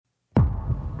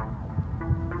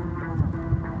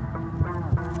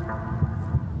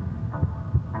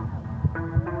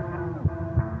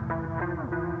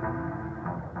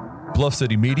Bluff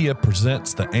City Media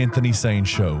presents The Anthony Sane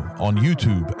Show on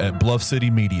YouTube at Bluff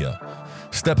City Media.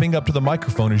 Stepping up to the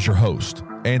microphone is your host,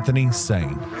 Anthony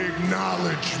Sane.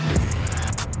 Acknowledge me.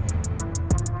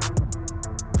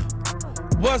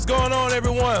 What's going on,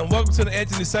 everyone? Welcome to the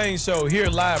Anthony Sane Show, here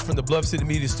live from the Bluff City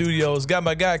Media Studios. Got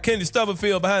my guy, Kenny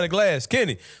Stubblefield, behind the glass.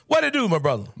 Kenny, what it do, my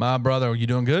brother? My brother, you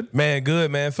doing good? Man,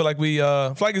 good, man. Feel like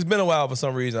it's been a while for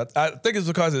some reason. I think it's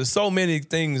because there's so many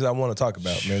things I want to talk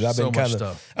about, man. I've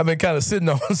been kind of sitting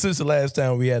on since the last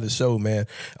time we had a show, man.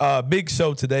 Big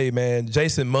show today, man.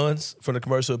 Jason Munz from the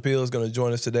Commercial Appeal is going to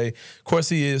join us today. Of course,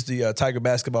 he is the Tiger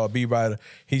basketball beat writer.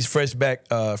 He's freshly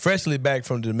back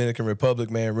from the Dominican Republic,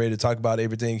 man, ready to talk about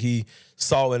everything he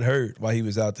saw and heard while he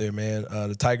was out there, man.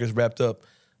 The Tigers wrapped up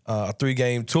a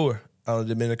 3-game tour on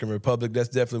the Dominican Republic. That's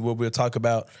definitely what we'll talk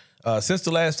about. Since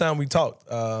the last time we talked,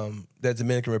 that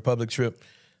Dominican Republic trip,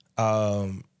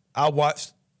 I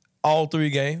watched all 3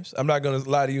 games. I'm not going to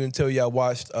lie to you and tell you I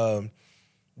watched them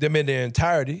in their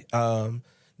entirety.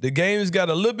 The games got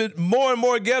a little bit more and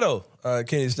more ghetto,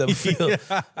 Kenny Stubblefield.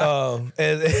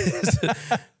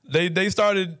 They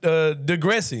started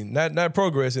digressing, not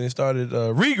progressing. They started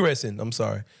regressing. I'm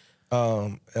sorry.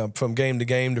 From game to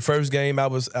game. The first game, I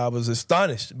was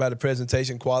astonished by the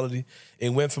presentation quality.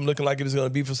 It went from looking like it was going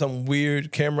to be for some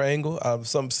weird camera angle,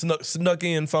 some snuck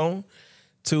in phone,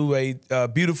 to a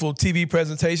beautiful TV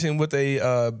presentation with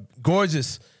a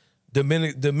gorgeous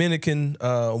Dominican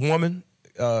woman.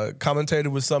 Commentator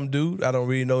with some dude. I don't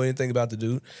really know anything about the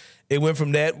dude. It went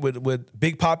from that with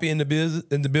Big Papi in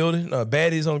the building,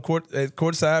 baddies on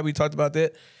courtside. We talked about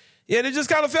that. Yeah, it just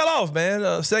kind of fell off,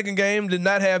 man. Second game did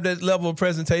not have that level of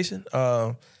presentation.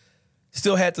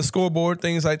 Still had the scoreboard,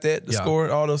 things like that, the score,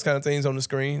 all those kind of things on the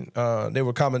screen. They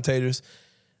were commentators.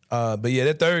 But yeah,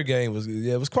 that third game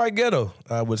was quite ghetto,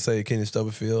 I would say, Kenny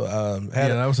Stubblefield.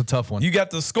 That was a tough one. You got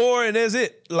the score and that's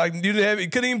it. Like you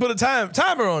couldn't even put a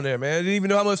timer on there, man. Didn't even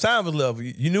know how much time was left.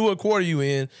 You knew what quarter you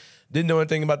in. Didn't know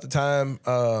anything about the time.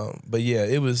 But yeah,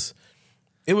 it was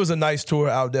a nice tour.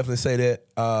 I would definitely say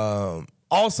that.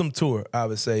 Awesome tour, I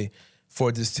would say,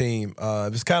 for this team.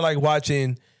 It was kind of like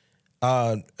watching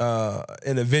an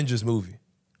Avengers movie,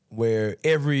 where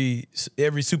every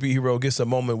superhero gets a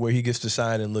moment where he gets to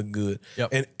shine and look good. Yep.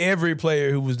 And every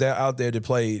player who was out there that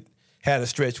played had a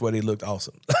stretch where they looked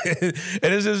awesome. And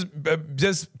it's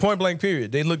just point blank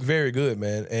period. They looked very good,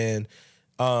 man. And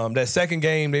that second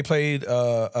game, they played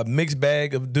a mixed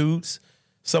bag of dudes.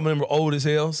 Some of them were old as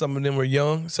hell. Some of them were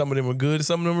young. Some of them were good.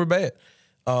 Some of them were bad.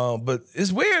 But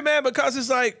it's weird, man, because it's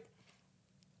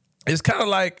kind of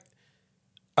like,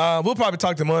 we'll probably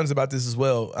talk to Munz about this as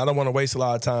well. I don't want to waste a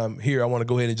lot of time here. I want to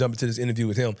go ahead and jump into this interview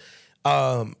with him.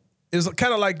 It's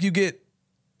kind of like you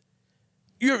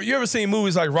ever seen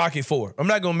movies like Rocky IV? I'm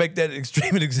not going to make that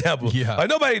extreme an example. Yeah. Like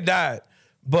nobody died,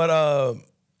 but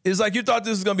it's like you thought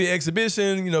this was going to be an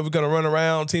exhibition. You know, we're going to run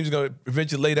around. Teams are going to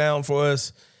eventually lay down for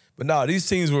us. But no, these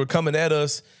teams were coming at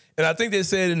us. And I think they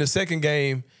said in the second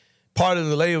game, part of the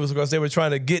delay was because they were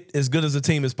trying to get as good as a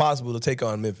team as possible to take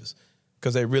on Memphis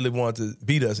because they really wanted to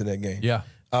beat us in that game. Yeah.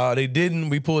 They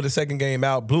didn't. We pulled the second game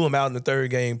out, blew them out in the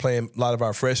third game, playing a lot of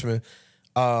our freshmen.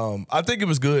 I think it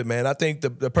was good, man. I think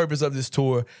the purpose of this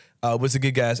tour was to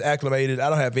get guys acclimated.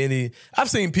 I've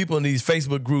seen people in these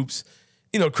Facebook groups,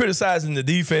 criticizing the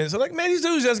defense. I'm like, man, these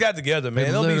dudes just got together,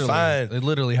 man. They'll be fine. They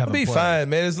literally haven't played. They'll be fine,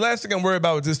 man. The last thing I'm worried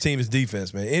about with this team is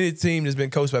defense, man. Any team that's been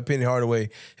coached by Penny Hardaway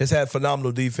has had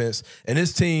phenomenal defense, and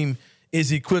this team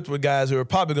is equipped with guys who are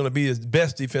probably going to be his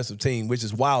best defensive team, which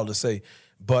is wild to say.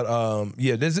 But, I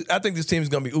think this team is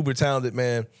going to be uber talented,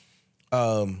 man.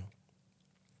 I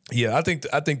think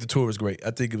the tour was great.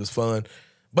 I think it was fun.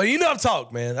 But I've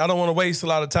talked, man. I don't want to waste a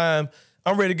lot of time.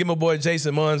 I'm ready to get my boy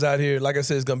Jason Munz out here. Like I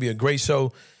said, it's going to be a great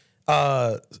show.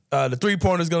 The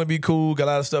three-pointer is going to be cool. Got a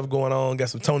lot of stuff going on. Got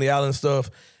some Tony Allen stuff.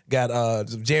 Got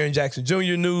some Jaren Jackson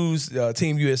Jr. news.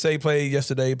 Team USA played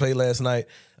yesterday, played last night.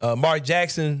 Mark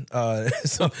Jackson. We're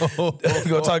going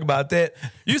to talk about that.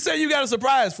 You said you got a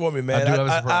surprise for me, man. I do have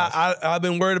a surprise. I've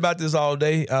been worried about this all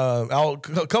day. A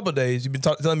couple of days. You've been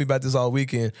telling me about this all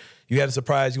weekend. You had a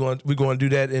surprise. We're going to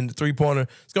do that in the three-pointer.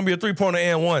 It's going to be a three-pointer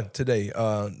and one today.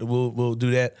 We'll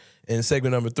do that in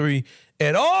segment number 3.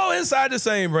 And all inside the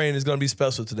same brain is going to be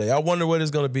special today. I wonder what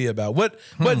it's going to be about. What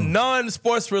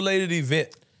non-sports related event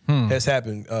has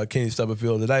happened, Kenny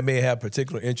Stubblefield, that I may have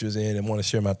particular interest in and want to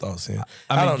share my thoughts in?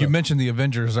 I mean, you mentioned the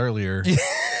Avengers earlier.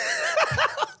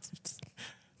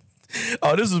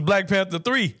 Oh, this is Black Panther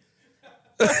 3.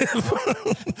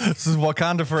 This is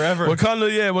Wakanda forever.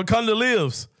 Wakanda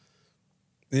lives.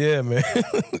 Yeah, man.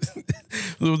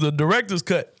 It was the director's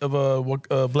cut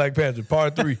of Black Panther,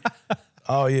 part 3.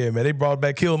 Oh, yeah, man. They brought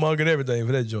back Killmonger and everything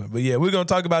for that joint. But, yeah, we're going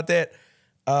to talk about that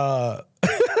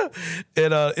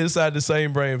Inside the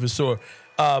Same Brain for sure.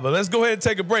 But let's go ahead and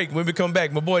take a break. When we come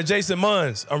back, my boy Jason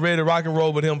Munz, I'm ready to rock and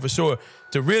roll with him for sure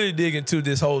to really dig into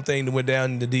this whole thing that went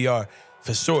down in the DR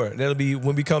for sure. That'll be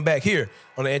when we come back here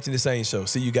on the Anthony Sane Show.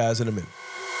 See you guys in a minute.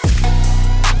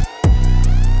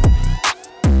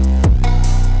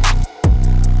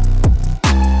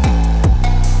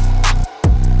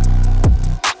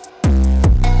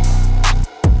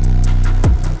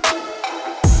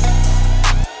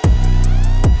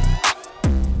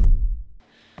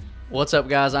 What's up,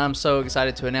 guys? I'm so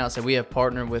excited to announce that we have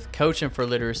partnered with Coaching for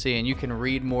Literacy, and you can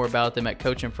read more about them at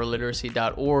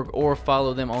coachingforliteracy.org or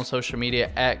follow them on social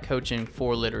media at Coaching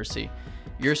for Literacy.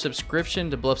 Your subscription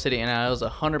to Bluff City NIL is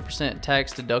 100%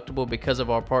 tax deductible because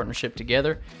of our partnership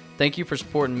together. Thank you for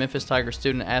supporting Memphis Tiger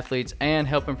student athletes and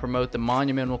helping promote the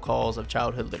monumental cause of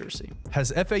childhood literacy.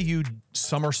 Has FAU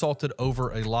somersaulted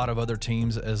over a lot of other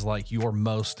teams as like your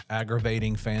most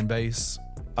aggravating fan base?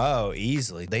 Oh,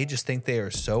 easily. They just think they are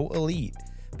so elite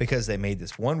because they made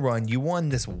this one run. You won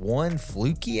this one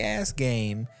fluky ass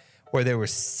game where there were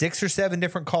 6 or 7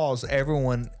 different calls.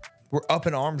 Everyone were up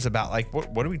in arms about, like,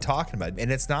 what are we talking about?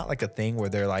 And it's not like a thing where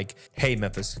they're like, hey,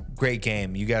 Memphis, great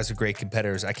game. You guys are great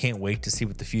competitors. I can't wait to see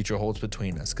what the future holds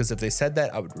between us. Because if they said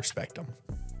that, I would respect them.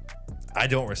 I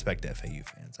don't respect FAU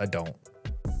fans. I don't.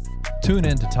 Tune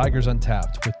in to Tigers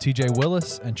Untapped with TJ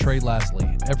Willis and Trey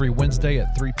Lasley every Wednesday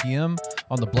at 3 p.m.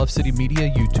 on the Bluff City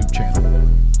Media YouTube channel.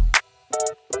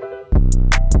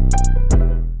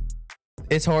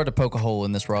 It's hard to poke a hole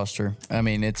in this roster. I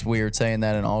mean, it's weird saying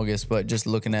that in August, but just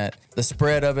looking at the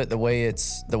spread of it, the way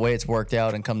it's worked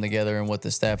out and come together, and what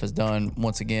the staff has done,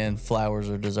 once again, flowers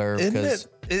are deserved. Isn't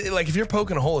it like if you're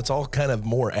poking a hole, it's all kind of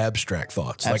more abstract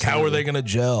thoughts. Absolutely. Like how are they going to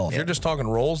gel? If you're just talking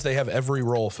roles, they have every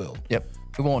role filled. Yep,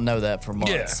 we won't know that for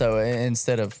months. Yeah. So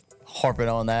instead of harping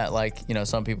on that, like, you know,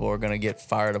 some people are going to get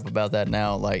fired up about that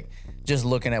now. Like, just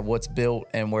looking at what's built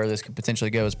and where this could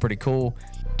potentially go is pretty cool.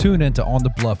 Tune in to On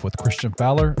the Bluff with Christian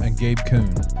Fowler and Gabe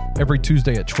Kuhn every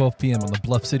Tuesday at 12 p.m. on the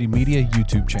Bluff City Media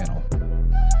YouTube channel.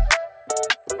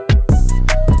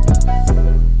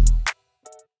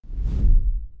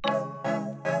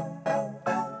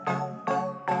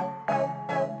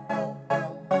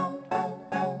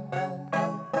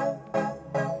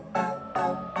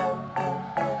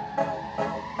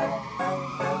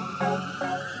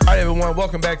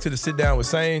 Welcome back to the Sit Down with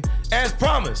Sane. As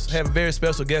promised, I have a very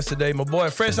special guest today. My boy,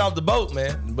 fresh off the boat,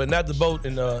 man, but not the boat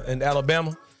in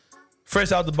Alabama.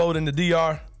 Fresh out the boat in the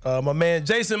DR. My man,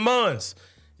 Jason Munz.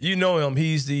 You know him.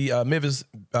 He's the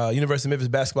University of Memphis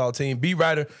basketball team beat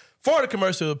writer for the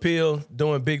Commercial Appeal,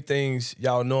 doing big things.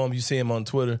 Y'all know him. You see him on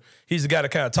Twitter. He's the guy that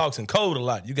kind of talks in code a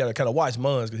lot. You got to kind of watch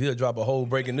Munz because he'll drop a whole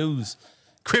breaking news,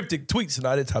 cryptic tweets and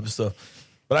all that type of stuff.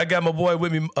 But I got my boy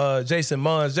with me, Jason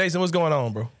Munz. Jason, what's going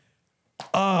on, bro?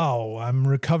 Oh, I'm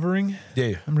recovering.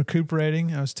 Yeah. I'm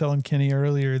recuperating. I was telling Kenny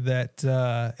earlier that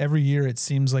every year it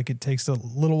seems like it takes a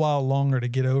little while longer to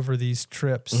get over these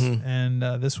trips. Mm-hmm. And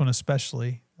this one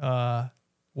especially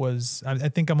was, I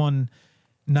think I'm on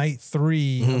night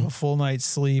 3 of a full night's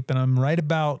sleep, and I'm right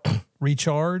about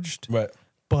recharged. Right.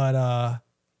 But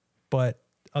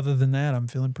other than that, I'm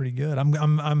feeling pretty good.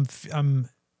 I'm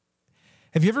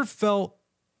have you ever felt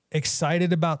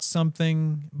excited about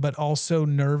something, but also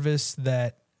nervous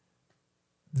that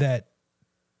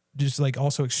just like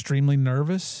also extremely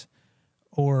nervous,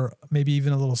 or maybe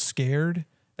even a little scared?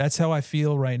 That's how I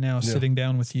feel right now, sitting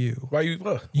down with you. Why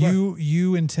you?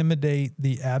 You intimidate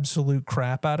the absolute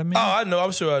crap out of me. Oh, I know.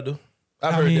 I'm sure I do.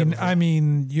 I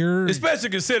mean, you're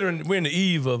especially considering we're in the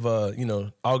eve of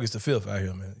August the 5th out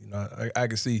here, man. You know, I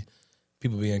can see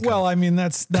people being well. I mean,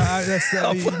 that's no,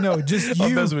 just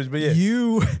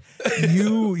you.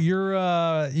 You're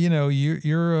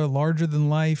a larger than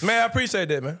life. Man, I appreciate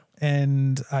that, man.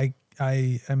 And I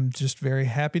am just very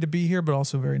happy to be here, but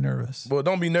also very nervous. Well,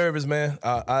 don't be nervous, man.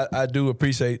 I do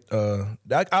appreciate.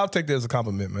 I'll take that as a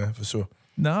compliment, man, for sure.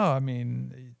 No, I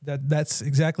mean that's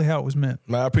exactly how it was meant.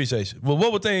 Man, I appreciate you. Well,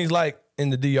 what were things like in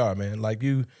the DR, man? Like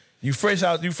you fresh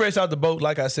out the boat,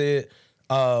 like I said.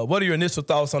 What are your initial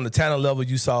thoughts on the talent level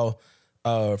you saw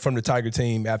from the Tiger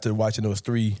team after watching those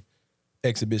 3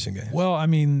 exhibition games? Well, I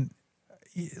mean,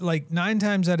 like 9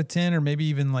 times out of 10, or maybe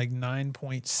even like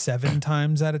 9.7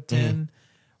 times out of 10,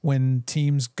 when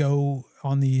teams go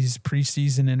on these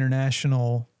preseason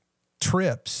international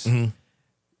trips,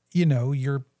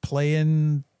 you're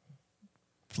playing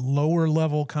lower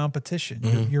level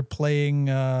competition. You're playing,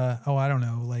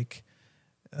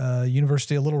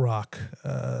 University of Little Rock,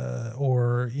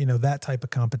 or that type of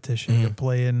competition. You're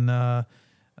playing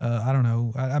I don't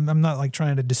know. I'm not like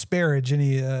trying to disparage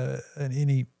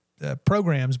any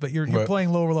programs, but you're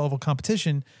playing lower level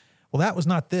competition. Well, that was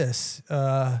not this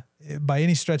by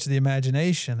any stretch of the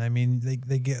imagination. I mean,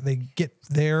 they get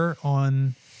there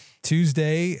on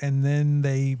Tuesday and then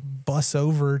they bus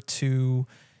over to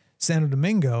Santo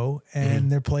Domingo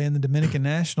and they're playing the Dominican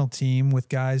national team with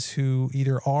guys who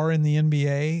either are in the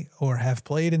NBA or have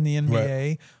played in the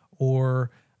NBA or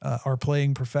are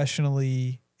playing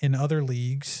professionally in other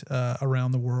leagues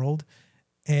around the world.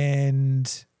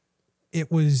 And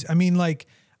it was, I mean, like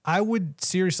I would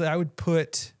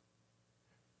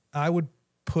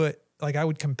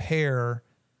compare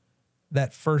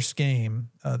that first game,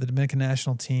 the Dominican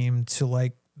national team, to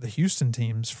like the Houston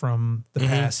teams from the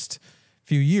past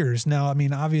few years. Now, I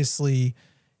mean, obviously,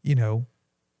 you know,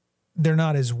 they're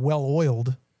not as well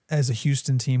oiled as a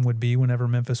Houston team would be whenever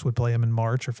Memphis would play them in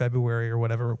March or February or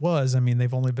whatever it was. I mean,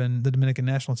 the Dominican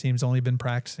national team's only been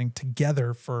practicing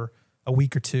together for a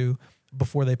week or two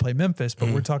before they play Memphis, but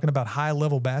we're talking about high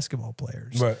level basketball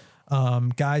players. Right.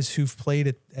 Guys who've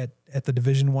played at the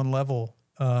Division I level,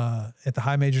 at the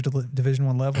high major Division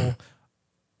I level,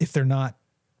 if they're not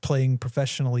playing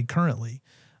professionally currently.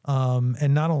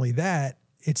 And not only that,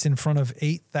 it's in front of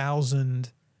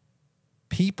 8,000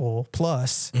 people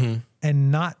plus,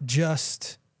 and not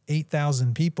just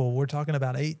 8,000 people. We're talking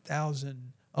about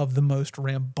 8,000 of the most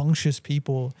rambunctious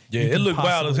people. Yeah, it looked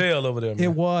wild as hell over there, man.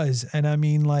 It was. And I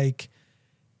mean, like,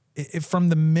 from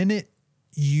the minute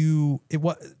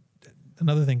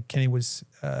another thing Kenny was,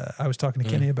 I was talking to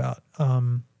Kenny about,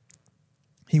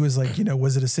 he was like, you know,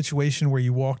 was it a situation where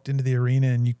you walked into the arena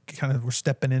and you kind of were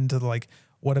stepping into like,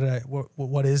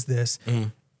 what is this?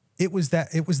 It was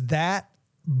that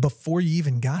before you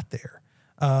even got there.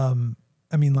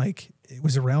 I mean, like it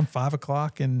was around 5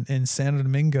 o'clock in Santo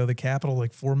Domingo, the capital,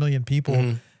 like 4 million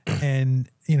people. And,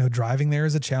 you know, driving there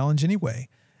is a challenge anyway.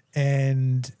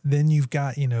 And then you've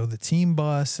got, you know, the team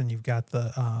bus and you've got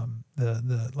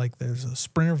the like there's a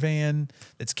Sprinter van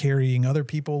that's carrying other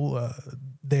people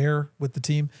there with the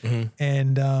team.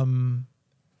 And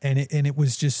it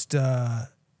was just,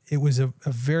 it was a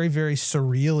very, very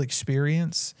surreal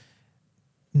experience,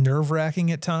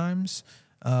 nerve-wracking at times.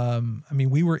 I mean,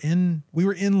 we were in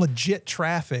legit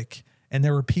traffic and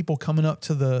there were people coming up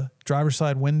to the driver's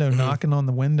side window, knocking on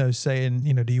the window saying,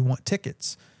 you know, do you want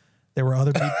tickets? There were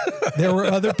other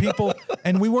people,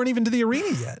 and we weren't even to the arena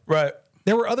yet. Right.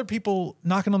 There were other people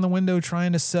knocking on the window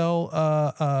trying to sell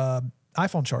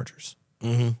iPhone chargers.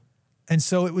 And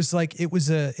so it was like, it was,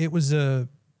 you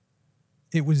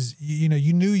know,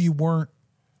 you knew you weren't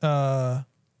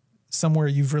somewhere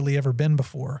you've really ever been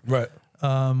before. Right.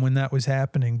 When that was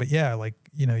happening. But yeah, like,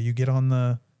 you know, you get on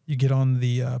the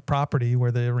property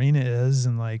where the arena is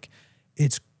and like,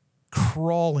 it's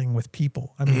crawling with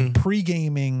people. I mean,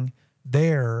 pre-gaming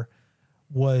there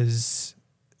was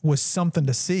something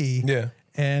to see. Yeah.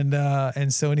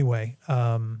 And so anyway,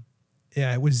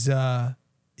 yeah, it was a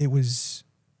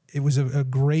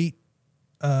great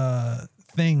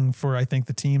thing for, I think,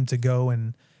 the team to go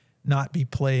and not be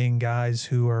playing guys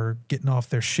who are getting off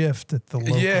their shift at the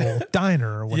local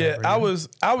diner or whatever. Yeah, I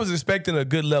was expecting a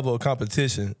good level of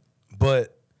competition,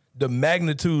 but the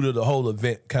magnitude of the whole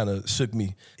event kind of shook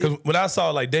me. Because when I saw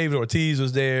like David Ortiz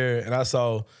was there and I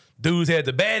saw dudes had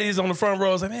the baddies on the front row,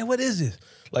 I was like, man, what is this?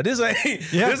 Like this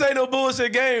ain't no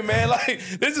bullshit game, man. Like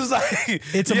this is like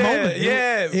it's a moment.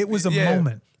 It was a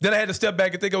moment. Then I had to step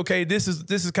back and think, okay, this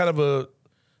is kind of a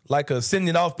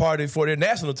sending off party for their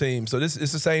national team. So it's the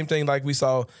same thing like we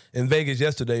saw in Vegas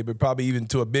yesterday, but probably even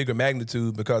to a bigger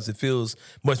magnitude because it feels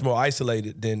much more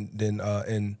isolated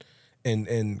than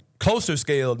in closer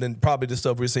scale than probably the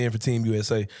stuff we're seeing for Team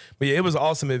USA. But yeah, it was an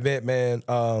awesome event, man.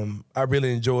 I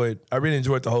really enjoyed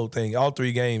the whole thing. All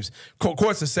three games. Of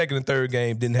course, the second and third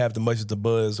game didn't have much of the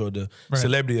buzz or the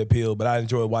celebrity appeal, but I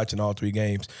enjoyed watching all three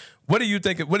games. What did you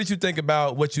think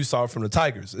about what you saw from the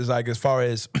Tigers? It's like as far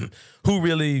as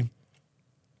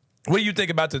what do you think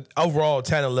about the overall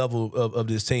talent level of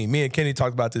this team? Me and Kenny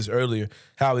talked about this earlier,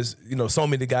 how it's, you know, so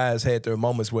many guys had their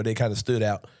moments where they kind of stood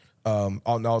out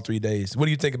on all 3 days. What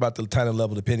do you think about the talent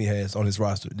level that Penny has on his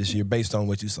roster this year based on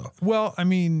what you saw? Well, I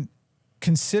mean,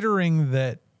 considering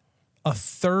that a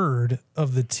third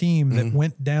of the team that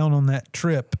went down on that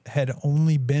trip had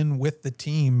only been with the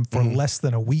team for less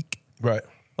than a week. Right.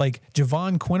 Like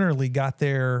Javon Quinterly got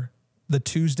there the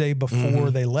Tuesday before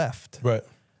they left. Right.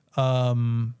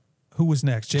 Who was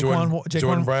next?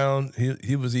 Jordan Brown.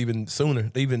 He was even sooner,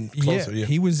 even closer. Yeah.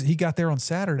 He got there on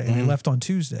Saturday and they left on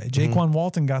Tuesday. Jaquan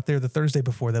Walton got there the Thursday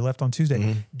before. They left on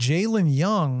Tuesday. Jalen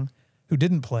Young, who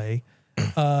didn't play,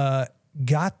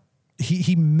 got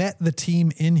he met the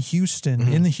team in Houston,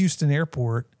 in the Houston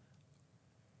airport,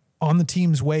 on the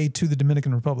team's way to the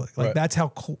Dominican Republic. Like that's how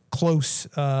close.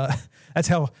 That's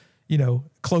how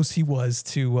close he was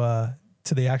to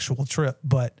the actual trip.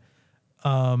 But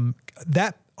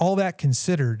that all that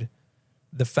considered,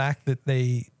 the fact that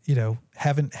they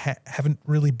haven't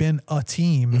really been a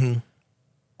team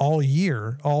all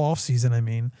year, all off season. I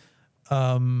mean,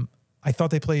 I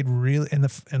thought they played really in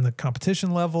the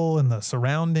competition level and the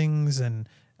surroundings, and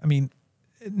I mean,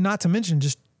 not to mention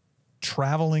just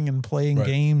traveling and playing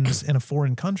games in a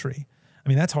foreign country. I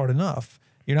mean, that's hard enough.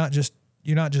 You're not just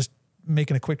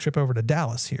making a quick trip over to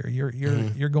Dallas here.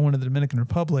 You're going to the Dominican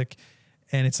Republic,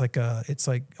 and it's like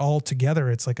all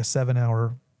together it's like a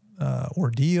 7-hour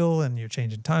ordeal, and you're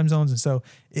changing time zones, and so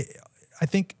I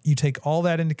think you take all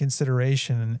that into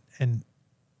consideration, and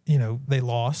they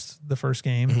lost the first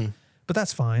game, but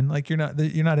that's fine. Like you're not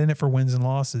in it for wins and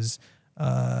losses.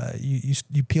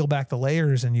 You peel back the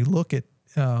layers and you look at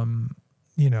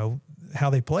how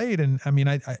they played, and I mean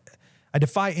I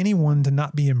defy anyone to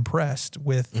not be impressed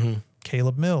with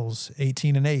Caleb Mills,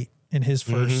 18-8 in his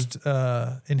first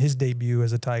in his debut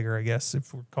as a Tiger, I guess,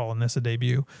 if we're calling this a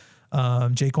debut.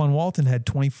 Jaquan Walton had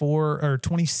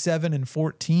 27 and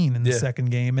 14 in the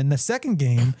second game. In the second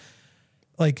game,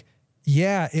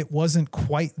 it wasn't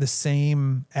quite the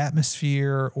same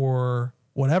atmosphere or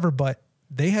whatever, but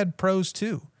they had pros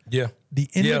too. Yeah. The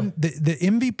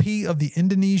MVP of the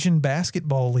Indonesian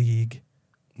Basketball League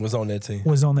was on that team.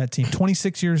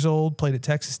 26 years old, played at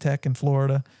Texas Tech in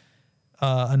Florida.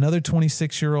 Another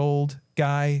 26-year-old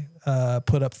guy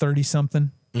put up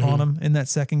 30-something on him in that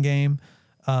second game.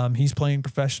 He's playing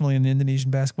professionally in the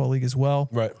Indonesian Basketball League as well.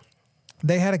 Right.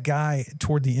 They had a guy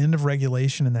toward the end of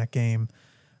regulation in that game.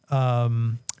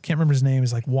 Can't remember his name.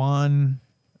 Is like Juan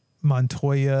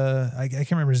Montoya. I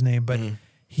can't remember his name, but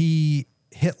he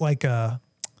hit like a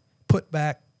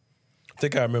putback. I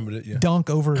think I remembered it. Yeah. Dunk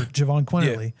over Javon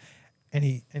Quinterly, and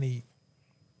he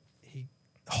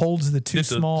holds the too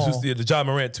small. The John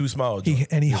Morant too small.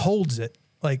 He holds it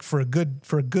like for a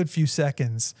good few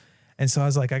seconds. And so I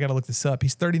was like, I got to look this up.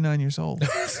 He's 39 years old,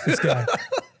 this guy.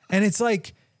 And it's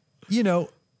like, Who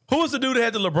was the dude that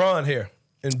had the LeBron hair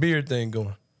and beard thing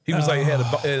going? He was he had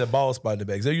a ball spot in the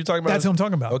back. Is that what you're talking about? That's what I'm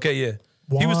talking about. Okay, yeah.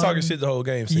 He was talking shit the whole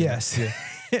game. Yes.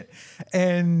 Yeah.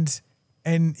 and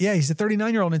he's a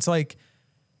 39-year-old. And it's like,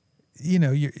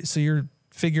 you're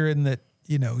figuring that,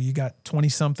 you got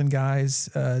 20-something guys,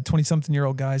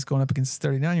 20-something-year-old guys going up against a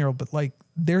 39-year-old. But like,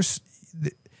 there's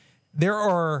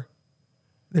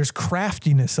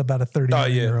craftiness about a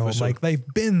 39-year-old. Sure. Like they've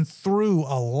been through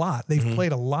a lot. They've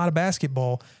played a lot of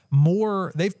basketball.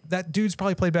 That dude's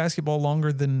probably played basketball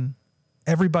longer than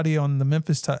everybody on the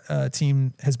Memphis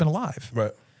team has been alive.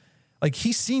 Right. Like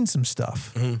he's seen some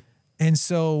stuff. And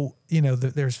so,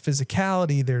 there's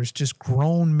physicality, there's just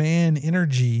grown man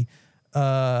energy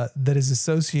that is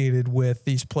associated with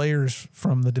these players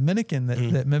from the Dominican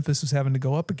that Memphis was having to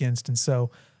go up against. And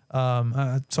so,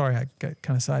 sorry, I got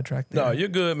kind of sidetracked there. No, you're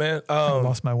good, man. I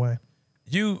lost my way.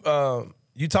 You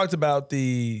talked about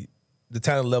the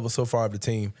talent level so far of the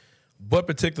team. What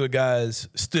particular guys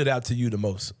stood out to you the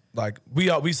most? Like we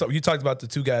saw, you talked about the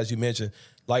two guys you mentioned.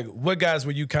 Like what guys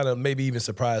were you kind of maybe even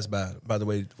surprised by the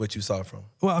way what you saw from?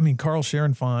 Well, I mean, Carl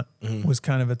Sharonfont was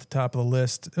kind of at the top of the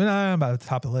list. Not about the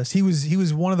top of the list. He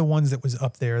was one of the ones that was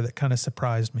up there that kind of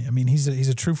surprised me. I mean, he's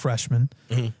a true freshman.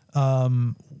 He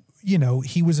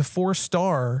was a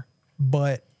 4-star,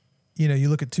 but you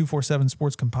look at 247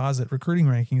 Sports Composite recruiting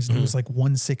rankings, and he was like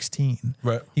 116.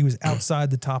 Right. He was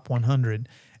outside the top 100.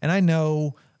 And I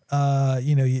know,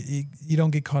 you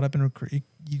don't get caught up in recruit.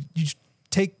 You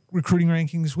take recruiting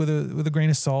rankings with a grain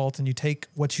of salt, and you take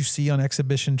what you see on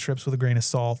exhibition trips with a grain of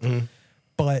salt.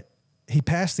 But he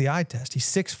passed the eye test. He's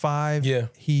 6'5". Yeah.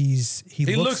 He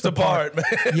looks the part, man.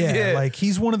 Yeah, like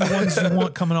he's one of the ones you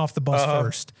want coming off the bus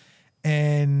first.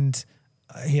 And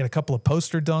he had a couple of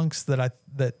poster dunks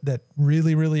that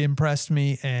really, really impressed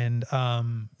me. And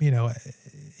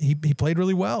he played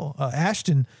really well.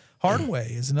 Ashton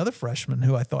Hardaway is another freshman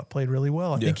who I thought played really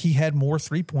well. I think he had more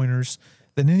 3-pointers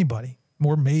than anybody,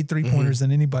 more made 3-pointers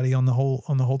than anybody on the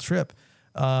whole trip.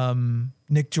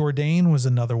 Nick Jourdain was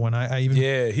another one.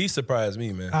 He surprised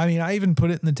me, man. I mean, I even put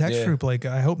it in the text group. Like,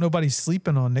 I hope nobody's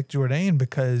sleeping on Nick Jourdain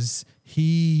because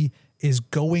he is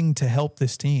going to help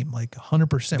this team like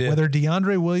 100%. Yeah. Whether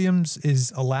DeAndre Williams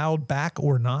is allowed back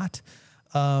or not,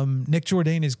 Nick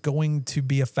Jourdain is going to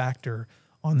be a factor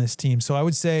on this team. So I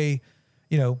would say,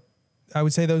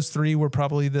 those three were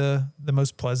probably the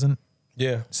most pleasant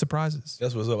surprises.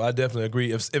 That's what's up. I definitely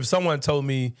agree. If someone told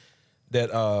me that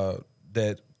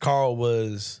Carl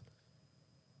was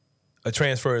a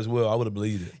transfer as well, I would have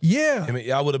believed it. Yeah. I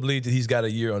mean, I would have believed that he's got a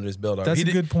year on this belt. That's a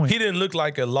good point. He didn't look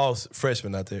like a lost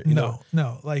freshman out there. You know?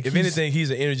 No. Like, if anything,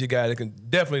 he's an energy guy that can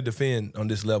definitely defend on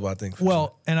this level, I think.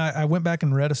 Well, and I went back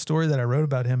and read a story that I wrote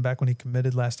about him back when he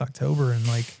committed last October. And,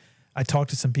 like, I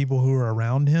talked to some people who were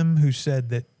around him who said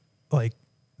that, like,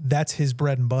 that's his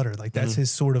bread and butter. Like, that's his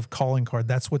sort of calling card.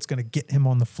 That's what's going to get him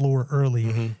on the floor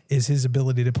early is his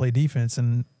ability to play defense.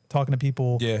 And talking to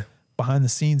people behind the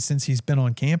scenes since he's been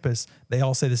on campus, they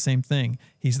all say the same thing.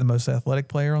 He's the most athletic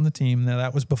player on the team. Now,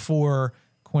 that was before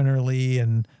Quinterly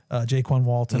and Jaquan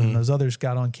Walton and those others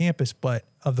got on campus. But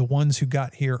of the ones who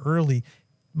got here early,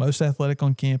 most athletic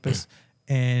on campus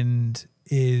and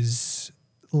is,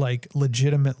 like,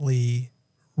 legitimately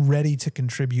ready to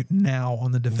contribute now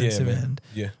on the defensive end.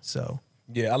 Yeah. So.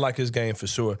 Yeah, I like his game for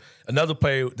sure. Another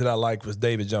player that I like was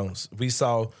David Jones. We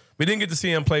didn't get to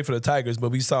see him play for the Tigers, but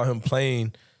we saw him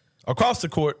playing across the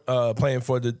court, playing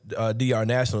for the DR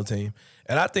national team.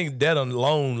 And I think that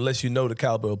alone lets you know the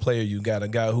caliber of player you got, a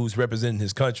guy who's representing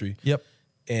his country. Yep.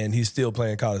 And he's still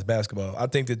playing college basketball. I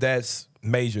think that's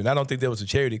major. And I don't think that was a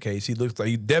charity case. He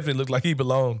definitely looked like he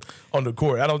belonged on the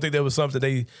court. I don't think that was something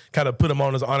they kind of put him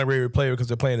on as an honorary player because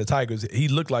they're playing the Tigers. He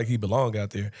looked like he belonged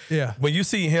out there. Yeah. When you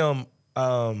see him,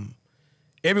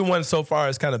 everyone so far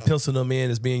has kind of penciled him in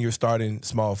as being your starting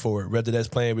small forward, whether that's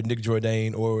playing with Nick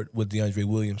Jourdain or with DeAndre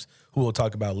Williams, who we'll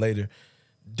talk about later.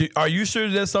 Are you sure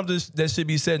that's something that should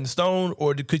be set in stone,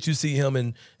 or could you see him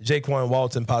and Jaquan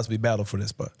Walton possibly battle for this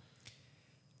spot?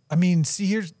 I mean, see,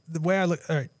 here's the way I look.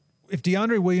 All right, if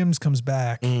DeAndre Williams comes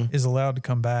back, is allowed to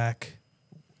come back,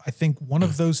 I think one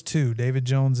of those two, David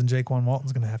Jones and Jaquan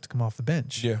Walton's going to have to come off the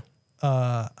bench. Yeah.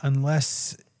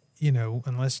 Unless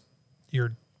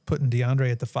you're putting DeAndre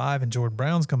at the 5 and Jordan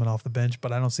Brown's coming off the bench,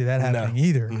 but I don't see that happening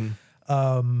either.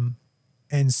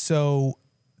 And so,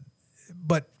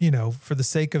 but for the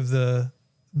sake of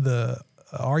the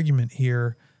argument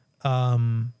here, I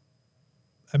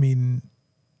mean,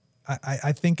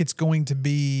 I think it's going to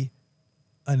be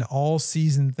an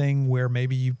all-season thing where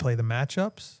maybe you play the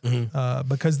matchups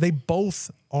because they both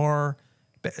are,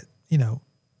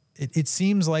 it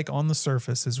seems like on the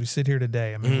surface as we sit here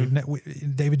today. I mean,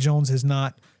 David Jones has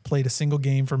not played a single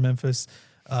game for Memphis,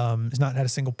 has not had a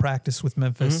single practice with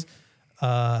Memphis.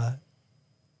 I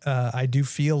do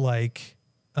feel like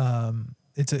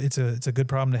it's a good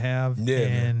problem to have,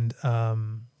 and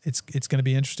it's going to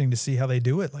be interesting to see how they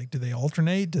do it. Like, do they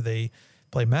alternate? Do they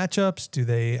play matchups? Do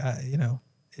they,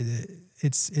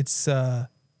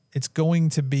 it's going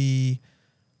to be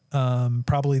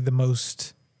probably the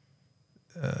most,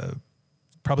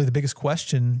 probably the biggest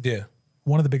question. Yeah.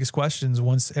 One of the biggest questions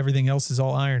once everything else is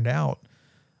all ironed out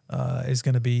is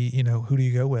going to be, who do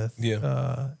you go with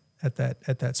at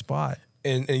that spot?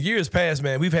 In years past,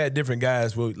 man, we've had different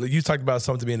guys. Well, you talked about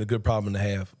something being a good problem to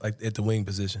have, like at the wing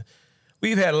position.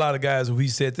 We've had a lot of guys who we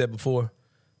said that before.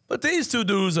 But these two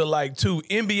dudes are like two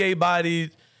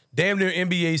NBA-bodied, damn near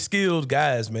NBA skilled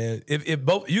guys, man. If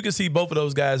both, you can see both of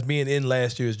those guys being in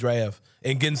last year's draft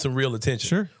and getting some real attention.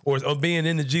 Sure. Or being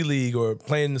in the G League or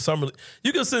playing in the summer league.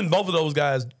 You can send both of those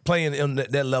guys playing in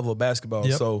that level of basketball.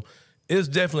 Yep. So it's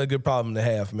definitely a good problem to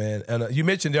have, man. And you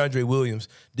mentioned DeAndre Williams.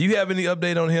 Do you have any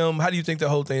update on him? How do you think the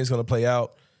whole thing is going to play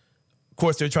out? Of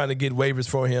course, they're trying to get waivers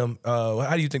for him.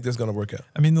 How do you think that's going to work out?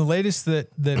 I mean, the latest that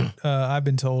I've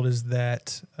been told is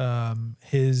that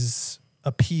his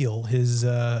appeal, his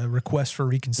request for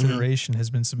reconsideration has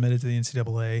been submitted to the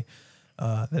NCAA,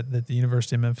 that the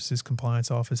University of Memphis'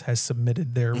 compliance office has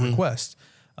submitted their request.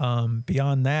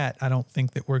 Beyond that, I don't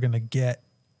think that we're going to get,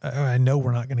 I know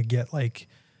we're not going to get like,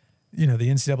 the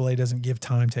NCAA doesn't give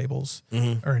timetables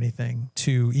or anything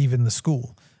to even the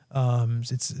school.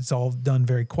 It's all done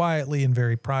very quietly and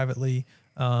very privately.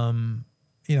 I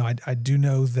do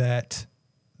know that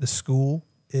the school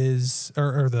is,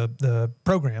 or the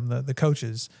program, the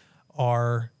coaches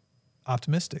are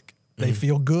optimistic. They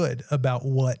feel good about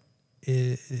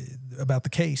about the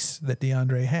case that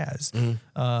DeAndre has.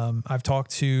 I've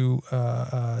talked to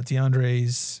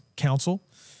DeAndre's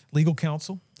legal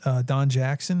counsel, Don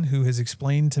Jackson, who has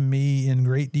explained to me in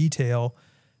great detail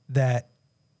that,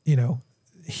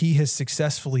 he has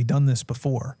successfully done this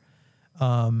before.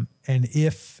 And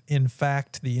if, in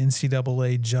fact, the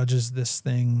NCAA judges this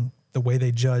thing the way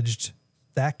they judged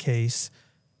that case,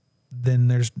 then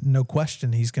there's no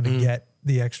question he's going to get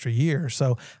the extra year.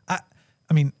 So, I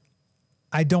mean,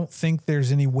 I don't think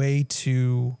there's any way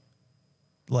to,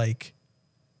 like,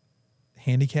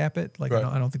 handicap it. Like, right.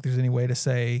 I don't think there's any way to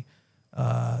say,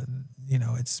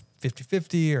 it's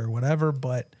 50-50 or whatever,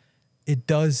 but it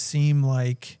does seem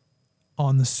like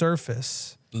on the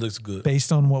surface, Looks good.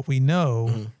 based on what we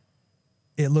know,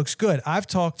 it looks good. I've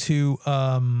talked to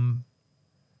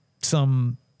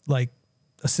some like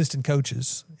assistant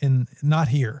coaches not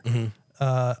here,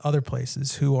 other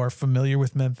places who are familiar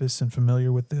with Memphis and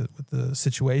familiar with the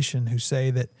situation,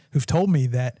 who've told me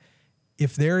that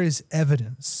if there is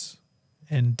evidence,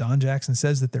 and Don Jackson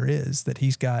says that there is, that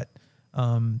he's got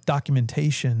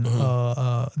documentation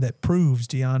that proves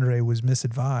DeAndre was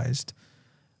misadvised,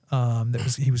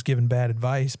 he was given bad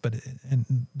advice,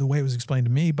 and the way it was explained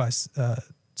to me by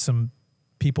some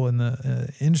people in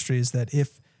the industry is that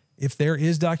if there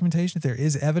is documentation, if there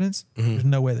is evidence, there's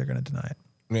no way they're going to deny it.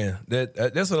 Man,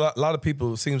 that's a lot of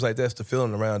people. It seems like that's the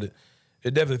feeling around it.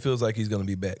 It definitely feels like he's going to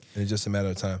be back. And it's just a matter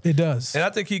of time. It does. And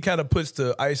I think he kind of puts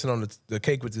the icing on the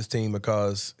cake with this team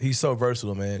because he's so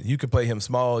versatile, man. You can play him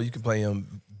small. You can play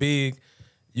him big.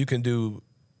 He can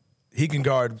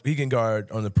guard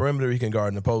on the perimeter. He can guard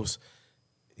in the post.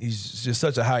 He's just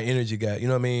such a high energy guy. You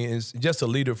know what I mean? It's just a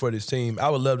leader for this team. I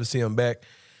would love to see him back.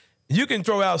 You can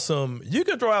throw out some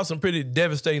pretty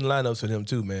devastating lineups with him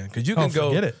too, man. Because you can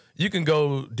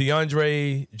go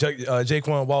DeAndre,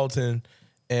 Jaquan Walton,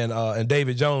 and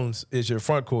David Jones is your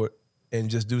front court, and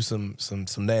just do some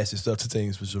nasty stuff to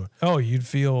teams for sure. Oh, you'd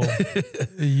feel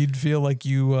like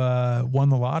you won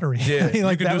the lottery. Yeah,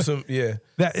 like you can do some. Yeah,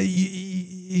 that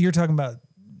you're talking about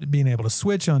being able to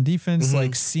switch on defense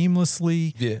like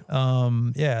seamlessly.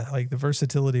 Yeah, like the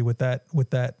versatility with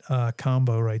that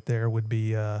combo right there would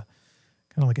be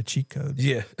kind of like a cheat code.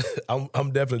 Yeah,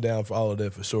 I'm definitely down for all of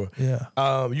that for sure. Yeah.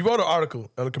 You wrote an article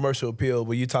on the Commercial Appeal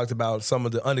where you talked about some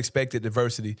of the unexpected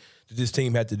adversity that this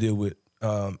team had to deal with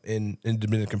in the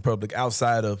Dominican Republic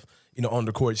outside of on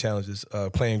the court challenges,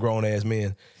 playing grown ass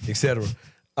men, etc.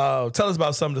 Tell us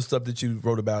about some of the stuff that you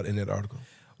wrote about in that article.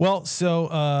 Well, so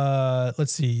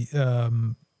let's see.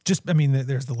 There's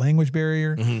the language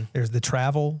barrier. There's the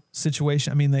travel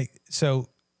situation.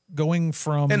 Going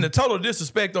from and the total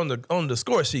disrespect on the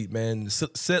score sheet, man.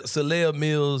 Celeb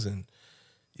Mills and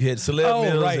you had Celeb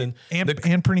Mills right.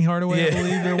 and Penny Hardaway, I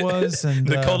believe there was, and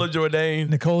Nicola Jordan.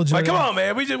 Like, come on,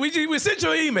 man. We sent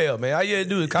you an email, man. All you had to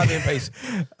do is copy and paste.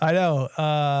 I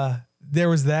know. There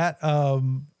was that.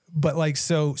 But like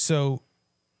the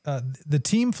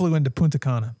team flew into Punta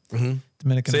Cana,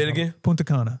 Dominican. Say it again. Punta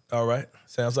Cana. All right.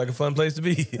 Sounds like a fun place to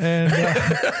be. And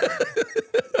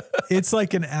it's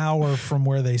like an hour from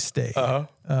where they stay,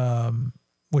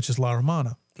 which is La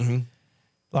Romana.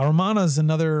 La Romana is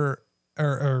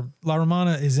La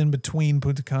Romana is in between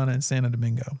Punta Cana and Santo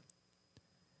Domingo.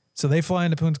 So they fly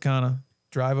into Punta Cana,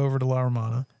 drive over to La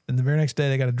Romana, and the very next day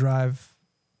they got to drive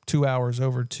 2 hours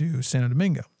over to Santo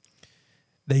Domingo.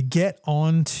 They get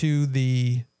into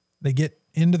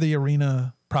the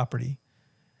arena property,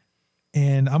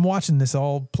 and I'm watching this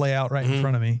all play out right in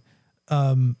front of me.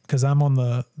 Because I'm on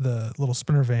the little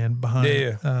sprinter van behind.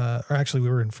 Or actually, we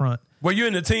were in front. Were you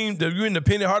in the team? Were you in the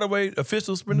Penny Hardaway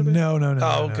official sprinter van? No.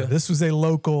 Oh, okay. No. This was a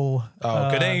local. Oh,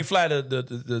 okay. They ain't fly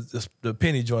the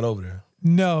Penny joint over there.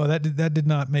 No, that did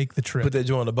not make the trip. Put that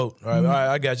joint on the boat. All right,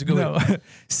 I got you. Go ahead.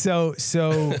 So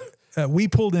we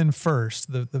pulled in first.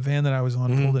 The van that I was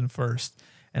on pulled in first,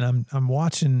 and I'm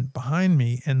watching behind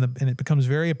me, and it becomes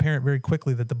very apparent very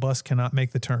quickly that the bus cannot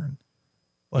make the turn.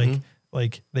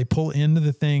 Like they pull into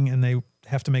the thing and they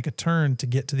have to make a turn to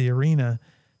get to the arena.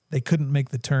 They couldn't make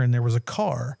the turn. There was a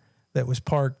car that was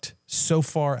parked so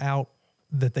far out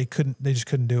that they just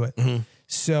couldn't do it.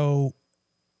 So,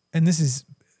 and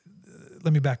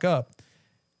let me back up.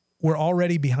 We're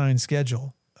already behind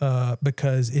schedule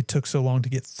because it took so long to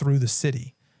get through the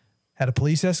city. Had a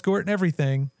police escort and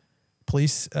everything.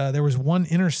 There was one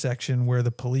intersection where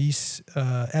the police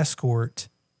escort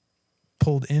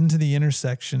pulled into the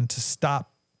intersection to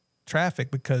stop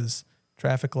traffic because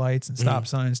traffic lights and stop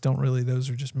signs those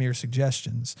are just mere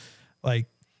suggestions. Like,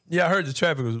 yeah, I heard the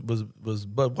traffic was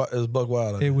buck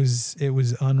wild. It was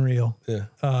unreal.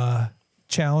 Yeah.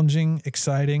 Challenging,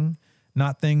 exciting,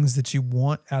 not things that you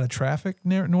want out of traffic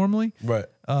normally. Right.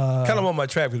 Kind of want my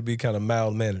traffic to be kind of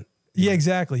mild mannered. Yeah,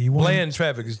 exactly. You want bland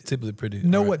traffic is typically pretty.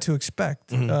 Know what to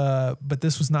expect. But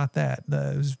this was not that.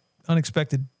 It was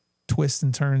unexpected twists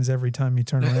and turns every time you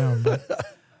turn around,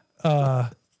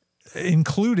 but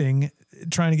including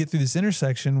trying to get through this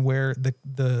intersection where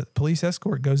the police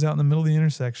escort goes out in the middle of the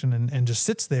intersection and just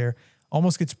sits there,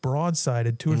 almost gets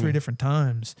broadsided 2 or 3 different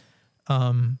times.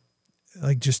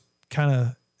 Like just kind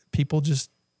of people just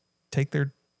take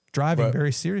their driving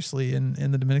very seriously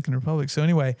in the Dominican Republic. So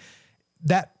anyway,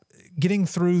 that getting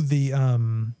through the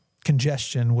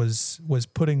congestion was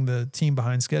putting the team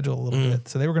behind schedule a little bit.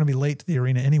 So they were going to be late to the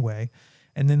arena anyway.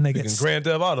 And then they get Grand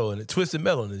Theft Auto and Twisted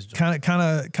Metal in this joint. Kind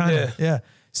of. Yeah.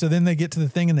 So then they get to the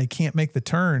thing and they can't make the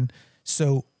turn.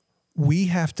 So we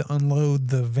have to unload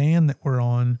the van that we're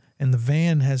on, and the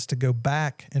van has to go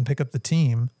back and pick up the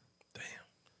team.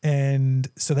 Damn. And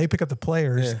so they pick up the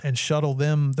players and shuttle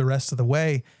them the rest of the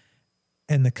way.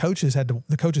 And the coaches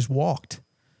walked.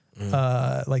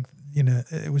 Like, you know,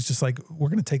 it was just like, we're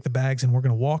going to take the bags and we're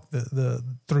going to walk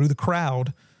through the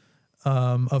crowd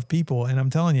of people. And I'm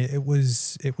telling you, it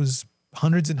was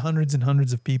hundreds and hundreds and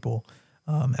hundreds of people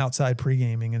outside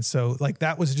pre-gaming. And so, like,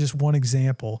 that was just one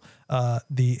example.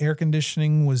 The air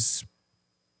conditioning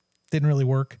didn't really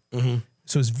work. Mm-hmm.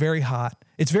 So it was very hot.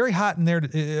 It's very hot in there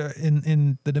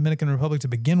in the Dominican Republic to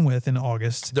begin with in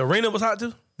August. The arena was hot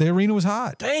too? The arena was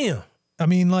hot. Damn. I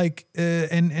mean, like,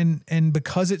 and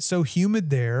because it's so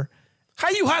humid there. How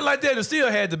you hot like that and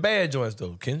still had the bad joints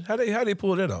though, Ken? How they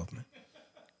pull that off, man?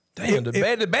 Damn,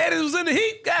 the baddest was in the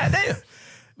heat. God damn.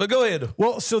 But go ahead. Though.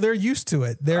 Well, so they're used to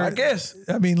it. I guess.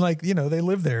 I mean, like, you know, they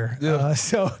live there. Yeah.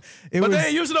 But they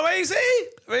ain't used to no AC.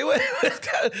 I mean,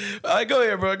 all right, go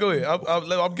ahead, bro. Go ahead.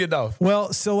 I'm getting off.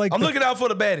 Well, so like I'm looking out for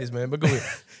the baddies, man. But go ahead.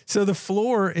 So the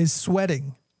floor is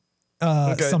sweating.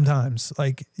 Sometimes,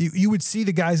 like you would see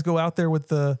the guys go out there with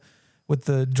the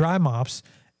dry mops,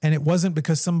 and it wasn't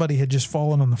because somebody had just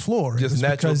fallen on the floor. Just it was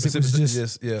natural, because it was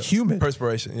just humid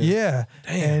perspiration. Yeah.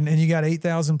 And you got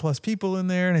 8,000 plus people in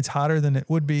there, and it's hotter than it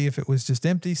would be if it was just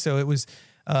empty. So it was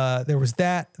there was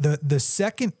that. The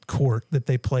second court that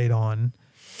they played on,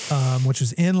 which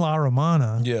was in La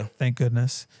Romana. Yeah. Thank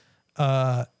goodness.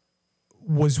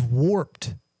 Was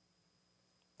warped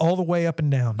all the way up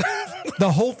and down.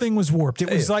 The whole thing was warped. It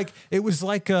was like they were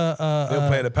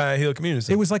playing the Pine Hill Community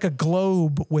Center. It was like a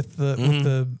globe with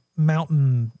the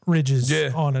mountain ridges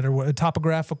on it, or a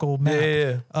topographical map.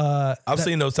 Yeah. I've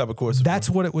seen those type of courses. That's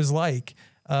what it was like.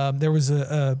 There was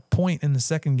a point in the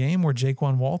second game where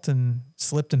Jaquan Walton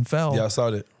slipped and fell. Yeah, I saw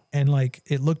that. And like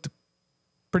it looked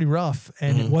pretty rough,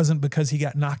 and it wasn't because he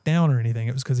got knocked down or anything.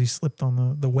 It was because he slipped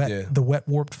on the wet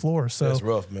warped floor. So that's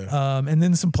rough, man. And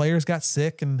then some players got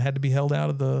sick and had to be held out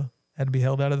of the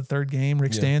third game.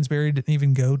 Rick Stansberry didn't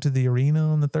even go to the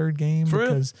arena on the third game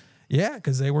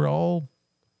because they were all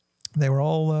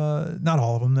not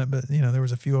all of them, but you know, there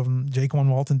was a few of them. Jaquan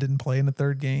Walton didn't play in the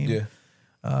third game.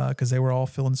 Yeah. Because they were all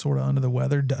feeling sort of under the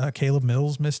weather. Caleb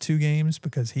Mills missed 2 games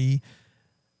because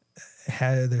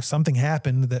there's something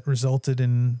happened that resulted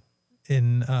in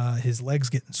his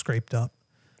legs getting scraped up.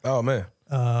 Oh man.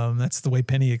 That's the way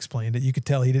Penny explained it. You could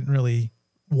tell he didn't really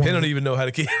He don't even know how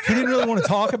to keep. He didn't really want to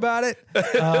talk about it.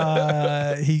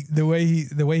 The way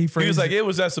he phrased he was like, it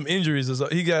was just some injuries.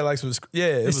 He got like some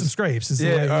some scrapes is the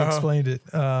way he explained it.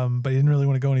 But he didn't really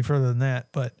want to go any further than that.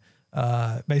 But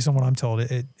based on what I'm told,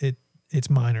 it's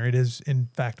minor. It is in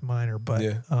fact minor.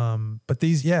 But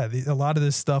these a lot of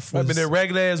this stuff was might have been that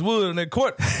ragged ass wood in that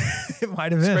court. It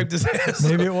might have been. Scraped his ass.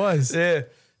 Maybe it was.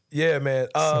 Yeah, man.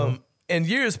 In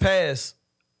years past,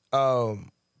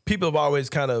 people have always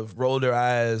kind of rolled their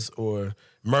eyes or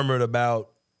murmured about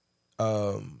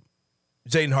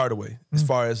Jaden Hardaway as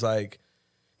far as like,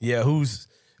 who's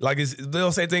like,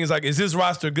 they'll say things like, is this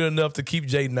roster good enough to keep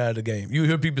Jaden out of the game? You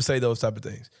hear people say those type of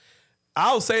things.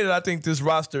 I'll say that I think this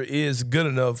roster is good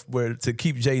enough to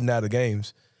keep Jaden out of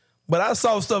games. But I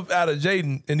saw stuff out of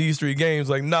Jaden in these 3 games.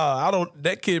 Like,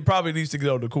 that kid probably needs to get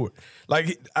on the court.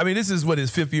 Like, I mean, this is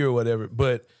his 5th year or whatever.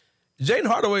 But Jaden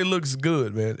Hardaway looks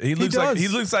good, man. He looks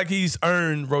like he's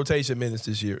earned rotation minutes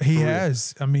this year. He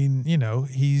has. I mean, you know,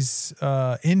 he's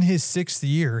in his 6th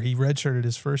year. He redshirted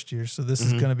his first year, so this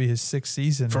is going to be his 6th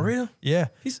season. For real? Yeah.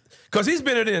 Because he's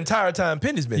been there the entire time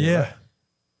Penny's been there. Right?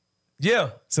 Yeah.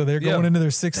 So they're going into their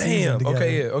 6th season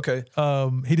together. Okay.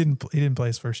 He didn't play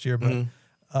his first year, but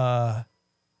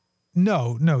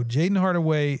no. Jaden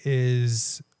Hardaway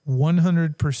is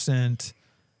 100%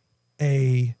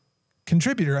 a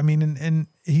contributor. I mean, and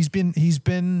he's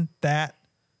been that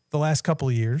the last couple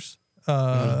of years.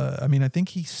 I mean, I think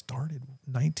he started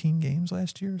 19 games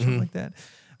last year or something like that.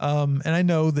 And I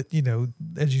know that, you know,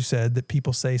 as you said, that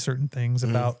people say certain things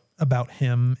about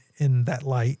him in that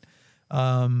light.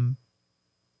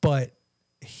 But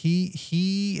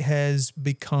he has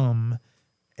become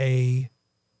a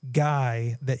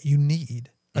guy that you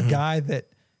need, a guy that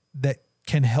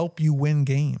can help you win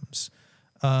games.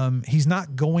 He's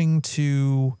not going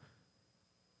to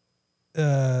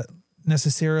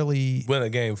necessarily win a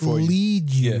game for lead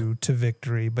you to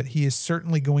victory, but he is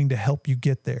certainly going to help you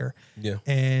get there. Yeah.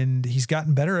 And he's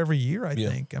gotten better every year, I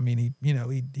think. I mean,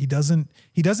 he doesn't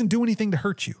do anything to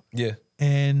hurt you. Yeah.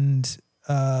 And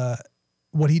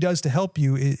what he does to help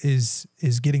you is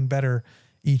getting better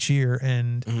each year,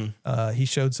 and he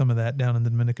showed some of that down in the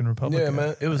Dominican Republic. Yeah,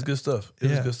 man, it was good stuff. It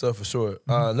was good stuff for sure.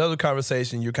 Another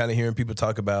conversation you're kind of hearing people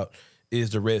talk about is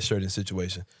the red shirting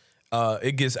situation.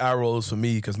 it gets eye rolls for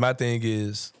me because my thing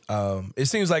is, it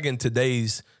seems like in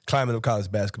today's climate of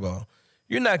college basketball,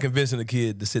 you're not convincing a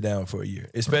kid to sit down for a year,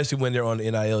 especially when they're on the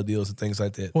NIL deals and things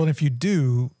like that. Well, if you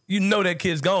do, You know that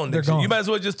kid's gone. They're gone. You might as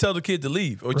well just tell the kid to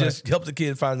leave or just help the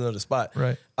kid find another spot.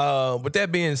 Right. With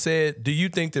that being said, do you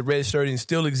think that redshirting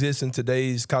still exists in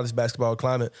today's college basketball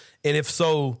climate? And if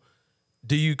so,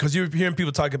 do you, because you're hearing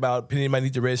people talk about Penny might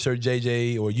need to redshirt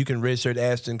JJ, or you can redshirt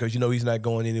Ashton because you know he's not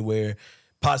going anywhere,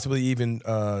 possibly even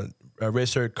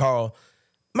redshirt Carl.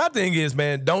 My thing is,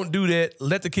 man, don't do that.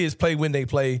 Let the kids play when they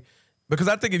play. Because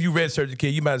I think if you redshirt the kid,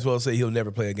 you might as well say he'll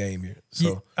never play a game here. So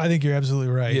yeah, I think you're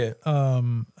absolutely right. Yeah.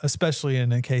 Especially in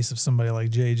the case of somebody like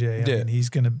JJ. I mean, he's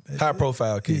going to high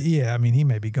profile kid. Yeah, I mean, he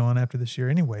may be gone after this year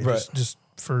anyway, Right. just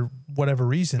for whatever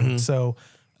reason. So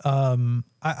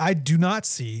I do not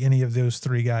see any of those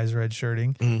three guys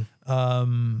redshirting.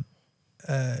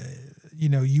 You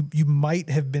know, you might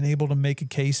have been able to make a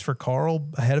case for Carl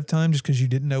ahead of time just because you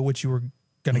didn't know what you were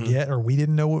going to get, or we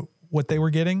didn't know what they were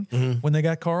getting when they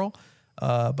got Carl.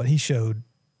 But he showed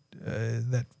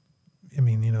that, I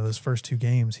mean, you know, those first two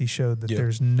games, he showed that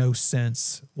there's no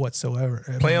sense whatsoever.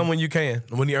 Play him when you can.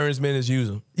 When he earns minutes, use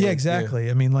him. Yeah, exactly.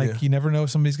 I mean, like, you never know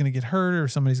if somebody's going to get hurt or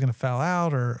somebody's going to foul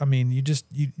out, or, I mean, you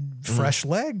fresh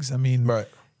legs. I mean,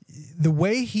 the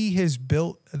way he has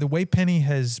built, the way Penny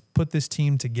has put this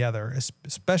team together,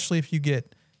 especially if you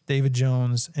get David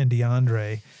Jones and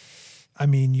DeAndre, I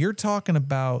mean, you're talking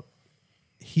about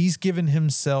he's given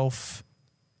himself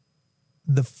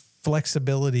the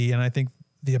flexibility and I think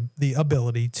the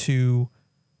ability to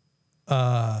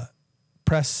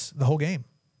press the whole game.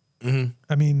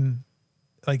 I mean,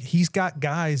 like, he's got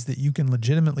guys that you can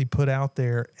legitimately put out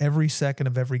there every second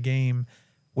of every game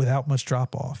without much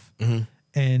drop off.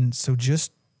 And so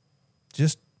just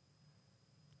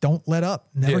don't let up.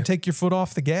 Never take your foot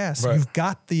off the gas. You've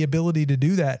got the ability to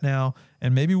do that now,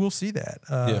 and maybe we'll see that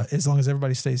as long as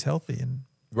everybody stays healthy and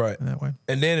in that way.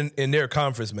 And then in their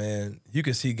conference, man, you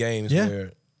can see games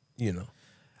where, you know.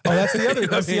 Oh, that's the other.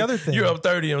 That's the other thing. You're up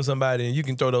 30 on somebody, and you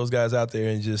can throw those guys out there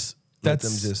and just let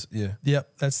them just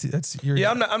Yep. That's your.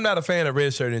 Yeah, I'm not a fan of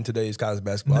redshirting in today's college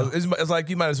basketball. No. It's like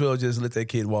you might as well just let that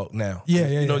kid walk now.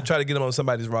 You know, try to get him on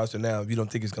somebody's roster now if you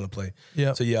don't think he's going to play.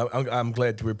 Yeah. So yeah, I'm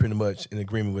glad that we're pretty much in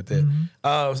agreement with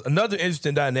that. Another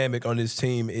interesting dynamic on this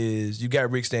team is you got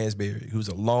Rick Stansberry, who's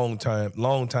a long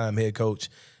time head coach.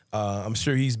 I'm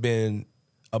sure he's been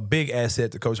a big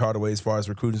asset to Coach Hardaway as far as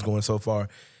recruiting's going so far.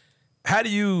 How do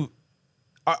you?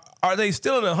 Are they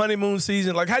still in a honeymoon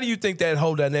season? Like, how do you think that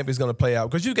whole dynamic is going to play out?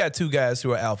 Because you got two guys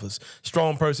who are alphas,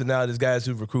 strong personalities, guys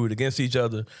who recruit against each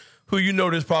other, who you know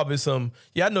there's probably some,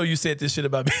 I know you said this shit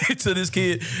about me to this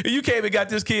kid. You came and got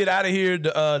this kid out of here,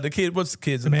 the kid, what's the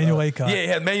kid's name? Emmanuel Acott.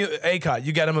 Yeah, Emmanuel Acott.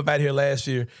 You got him up out here last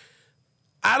year.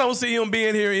 I don't see him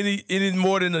being here any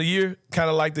more than a year, kind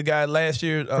of like the guy last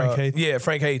year. Frank Haith. Yeah,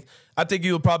 Frank Haith. I think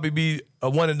he'll probably be a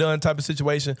one-and-done type of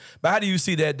situation. But how do you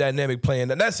see that dynamic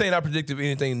playing? I'm not saying I predicted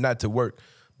anything not to work,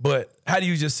 but how do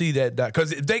you just see that?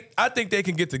 Because I think they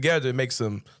can get together and make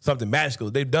something magical.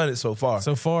 They've done it so far.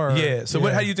 Yeah. So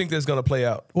how do you think that's going to play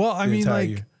out? Well, I mean,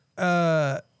 like,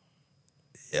 I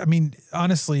mean,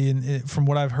 honestly, from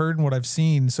what I've heard and what I've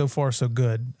seen, so far so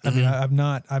good. I mean, I've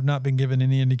not been given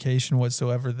any indication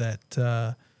whatsoever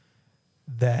that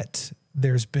that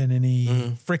there's been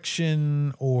any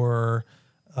friction or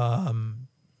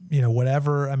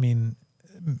whatever. I mean,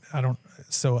 I don't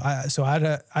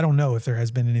know if there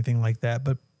has been anything like that,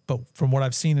 but from what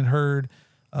I've seen and heard,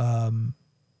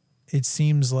 it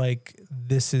seems like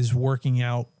this is working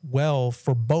out well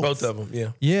for both of them.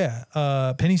 Yeah.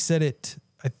 Yeah. Penny said it,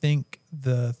 I think,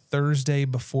 the Thursday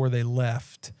before they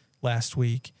left last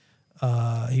week.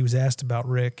 He was asked about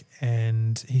Rick,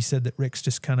 and he said that Rick's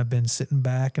just kind of been sitting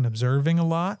back and observing a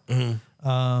lot, and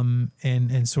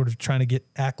sort of trying to get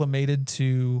acclimated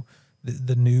to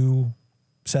the new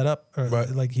setup.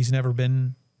 Like, he's never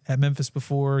been at Memphis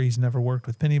before. He's never worked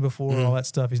with Penny before, all that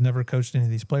stuff. He's never coached any of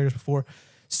these players before.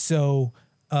 So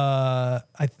I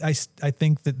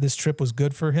think that this trip was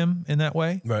good for him in that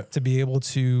way, to be able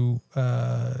to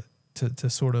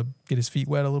sort of get his feet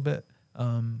wet a little bit.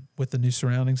 With the new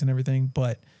surroundings and everything,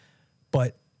 but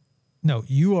no,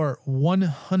 you are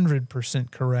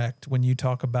 100% correct when you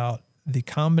talk about the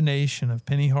combination of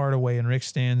Penny Hardaway and Rick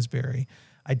Stansberry.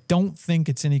 I don't think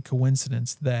it's any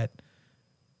coincidence that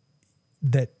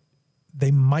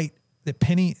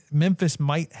Memphis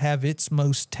might have its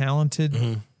most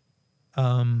talented,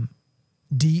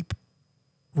 deep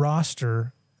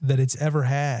roster that it's ever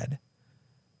had,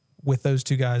 with those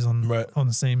two guys on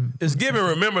the same. It's giving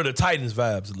Remember the Titans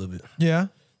vibes a little bit. Yeah.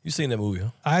 You seen that movie,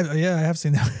 huh? I have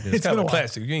seen that. Yeah, it's kind been of a while.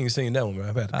 classic. You ain't seen that one, man.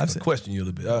 I've had to kind of question you a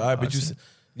little bit. I bet you.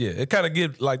 Yeah, it kind of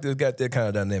get like it's got that kind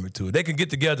of dynamic to it. They can get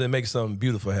together and make something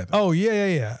beautiful happen. Oh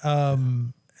yeah.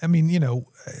 I mean, you know,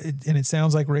 and it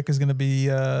sounds like Rick is going to be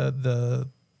the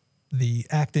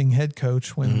acting head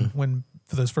coach when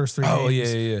for those first 3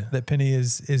 games that Penny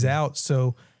is out.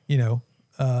 So you know,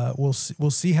 we'll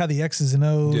see how the X's and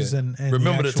O's and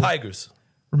remember the Tigers.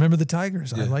 Remember the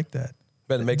Tigers. I like that.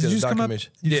 Better make that a documentary.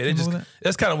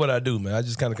 That's kind of what I do, man. I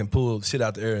just kind of can pull shit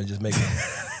out the air and just make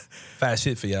fat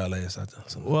shit for y'all ass out there.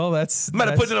 So, well, I might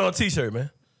have put it on a t-shirt, man.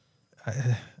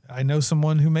 I know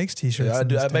someone who makes t-shirts. Yeah, I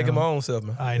do. I make it my own self,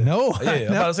 man. I know. Yeah, I'm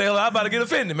about to say, I'm about to get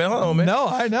offended, man. Hold on, man. No,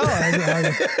 I know.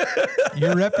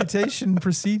 Your reputation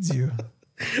precedes you.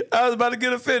 I was about to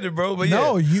get offended, bro. But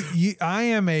no, I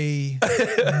am a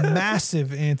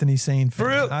massive Anthony Sane fan. For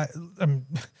real?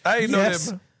 I ain't know that,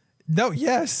 bro. No,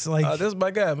 yes, like that's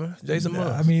my guy, man. Jason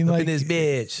Munz. I mean, up like in this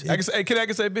bitch. I can say, can I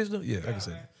say bitch though? Yeah, I can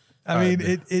say that. I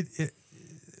mean,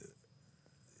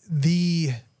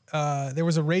 there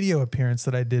was a radio appearance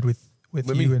that I did with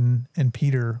you and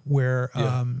Peter where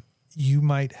you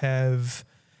might have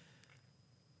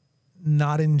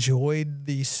not enjoyed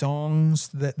the songs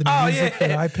that the music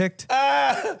that I picked.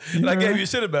 And I gave you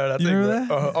shit about it. I think remember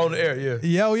that? On the air,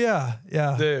 yeah.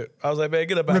 Yeah. Dude, I was like, man,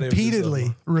 get up out of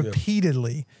here.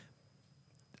 Repeatedly.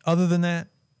 Other than that,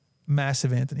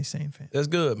 massive Anthony Sane fan. That's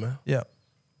good, man. Yeah.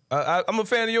 I'm a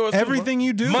fan of yours. Everything too,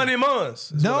 you do. Money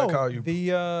Munz. No, what I call you.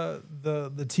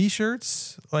 The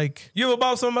t-shirts, like you ever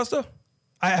bought some of my stuff?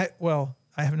 I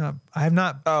have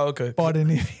not. Oh, okay. Bought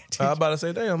any of your t-shirts. I was about to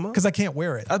say, damn, man. Because I can't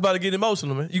wear it. I was about to get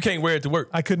emotional, man. You can't wear it to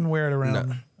work. I couldn't wear it around.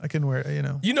 No. I couldn't wear it, you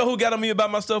know. You know who got on me about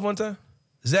my stuff one time?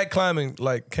 Zach Kleiman,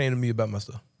 came to me about my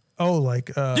stuff. Oh, like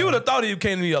you would have thought he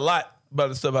came to me a lot about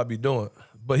the stuff I be doing.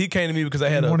 But he came to me because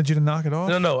I wanted you to knock it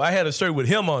off? No. I had a shirt with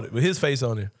him on it, with his face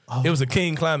on it. Oh. It was a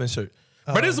King Kleiman shirt.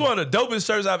 But this is one of the dopest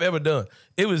shirts I've ever done.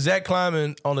 It was Zach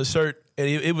Kleiman on the shirt, and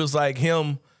it was like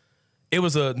him. It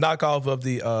was a knockoff of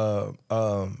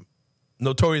the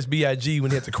Notorious B.I.G.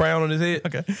 when he had the crown on his head.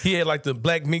 Okay. He had like the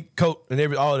black mink coat and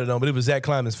all of it on, but it was Zach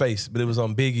Kleiman's face. But it was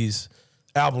on Biggie's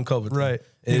album cover. Right.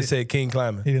 And it said King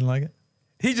Kleiman. He didn't like it?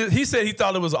 He said he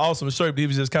thought it was an awesome shirt, but he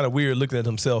was just kind of weird looking at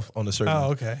himself on the shirt.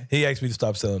 Oh, okay. He asked me to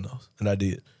stop selling those, and I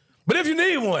did. But if you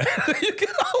need one, you can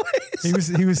always.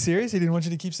 He was serious? He didn't want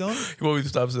you to keep selling it? He wanted me to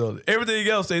stop selling it. Everything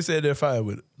else, they said they're fine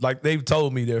with it. Like, they've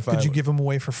told me they're fine Could you with give them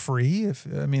away for free? I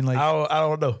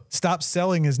don't know. Stop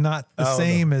selling is not the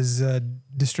same as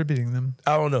distributing them.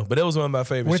 I don't know, but that was one of my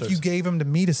favorite What shirts. if you gave them to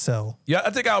me to sell? Yeah,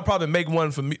 I think I'll probably make one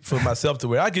for myself to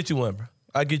wear. I'll get you one, bro.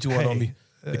 I'll get you one on me.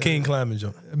 The King Kleiman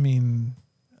joint. I mean...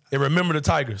 And remember the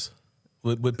Tigers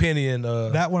with Penny and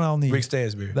that one I'll need. Rick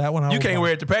Stansberry. That one You can't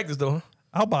wear it to practice, though, huh?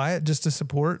 I'll buy it just to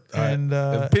support. All right. And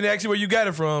if Penny asks you where you got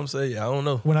it from, say, I don't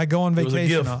know. When I go on It was a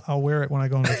vacation, gift. I'll wear it when I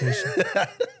go on vacation.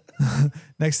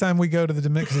 Next time we go to the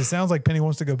Dominican, because it sounds like Penny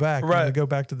wants to go back. Right. To go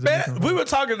back to the Man, Dominican. we were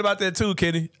talking about that too,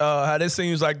 Kenny. How that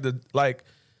seems like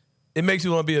it makes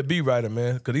you want to be a beat writer,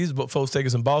 man. Because these folks taking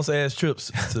some boss ass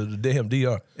trips to the damn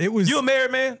DR. It was. You a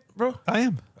married man, bro? I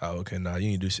am. Oh, okay. Nah,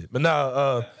 you ain't do shit. But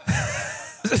nah,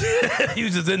 you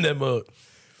was just in that mode.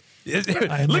 Look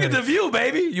at the view,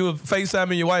 baby. You were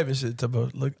FaceTiming your wife and shit.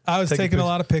 Look, I was taking a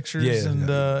lot of pictures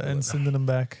Yeah, and sending them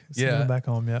back. Sending them back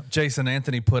home. Yeah. Jason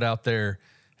Anthony put out there.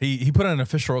 He put in an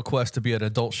official request to be an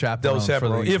adult chaperone,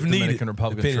 for the if Dominican needed,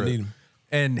 Republic depending trip. need him.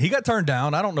 And he got turned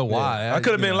down. I don't know why. I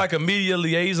could have been like a media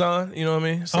liaison. You know what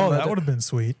I mean? Something That would have been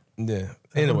sweet. Yeah. That would've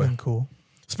Anyway, been cool.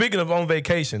 speaking of on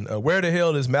vacation, where the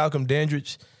hell is Malcolm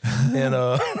Dandridge? And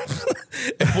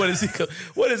what is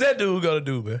that dude gonna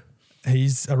do, man?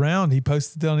 He's around. He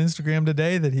posted on Instagram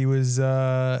today that he was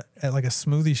at like a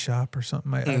smoothie shop or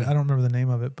something. I don't remember the name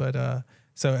of it, but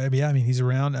he's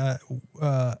around.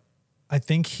 I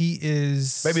think he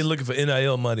is Maybe looking for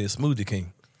NIL money, a Smoothie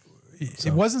King.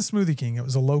 It wasn't Smoothie King. It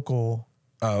was a local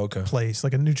place,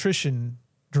 like a nutrition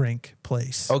drink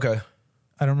place. Okay.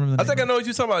 I don't remember the name. I think I know what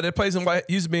you're talking about. That place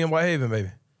used to be in Whitehaven, maybe.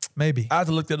 Maybe. I have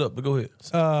to look that up, but go ahead.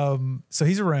 So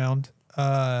he's around.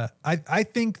 I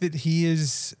think that he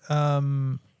is,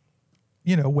 weighing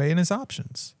his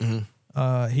options.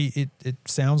 Mm-hmm. It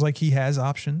sounds like he has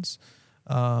options.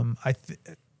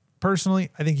 Personally,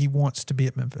 I think he wants to be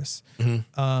at Memphis.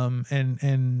 Mm-hmm.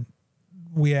 And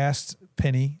we asked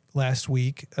Penny last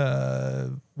week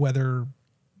whether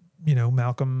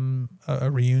Malcolm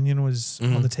a reunion was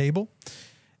on the table,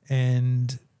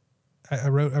 and I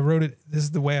wrote it. This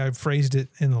is the way I phrased it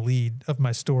in the lead of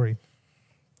my story.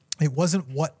 It wasn't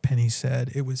what Penny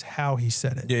said; it was how he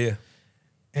said it. Yeah.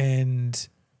 And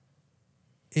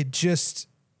it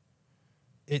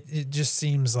it just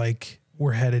seems like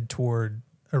we're headed toward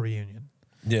a reunion.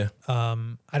 Yeah.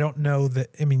 I don't know that.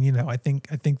 I mean, you know, I think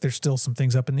there's still some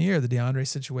things up in the air. The DeAndre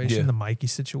situation, the Mikey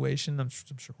situation. I'm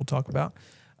sure we'll talk about.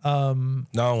 No, I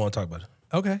don't want to talk about it.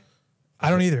 Okay. I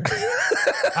don't either.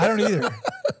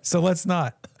 So let's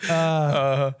not.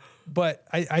 But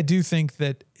I do think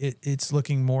that it's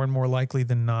looking more and more likely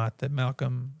than not that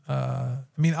Malcolm.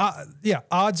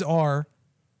 Odds are,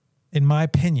 in my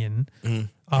opinion,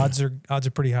 odds are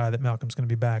pretty high that Malcolm's going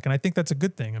to be back, and I think that's a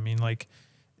good thing. I mean, like,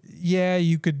 yeah,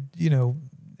 you could, you know,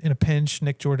 in a pinch,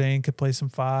 Nick Jourdain could play some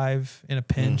 5. In a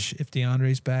pinch, if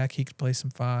DeAndre's back, he could play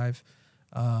some 5.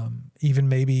 Even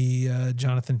maybe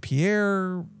Jonathan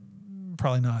Pierre,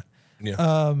 probably not.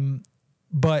 Yeah.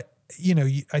 But you know,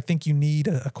 I think you need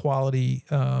a quality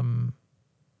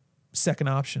second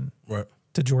option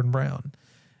to Jordan Brown.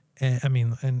 And I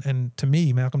mean, and to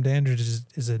me, Malcolm Dandridge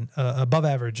is an above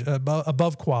average,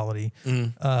 above quality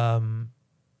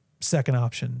second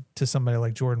option to somebody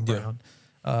like Jordan Brown.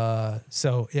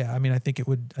 So yeah, I mean, I think it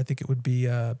would be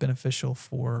beneficial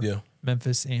for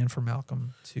Memphis and for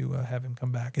Malcolm to have him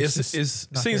come back. It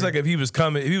seems like if he was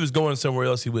going somewhere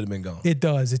else, he would have been gone. It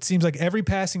does. It seems like every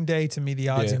passing day to me, the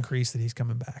odds increase that he's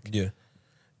coming back. Yeah.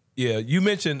 Yeah. You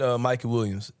mentioned Michael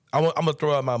Williams. I'm gonna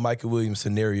throw out my Michael Williams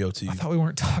scenario to you. I thought we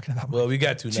weren't talking about. Well, we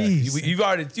got to now.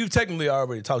 You've technically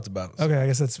already talked about it. Okay, I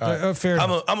guess that's fair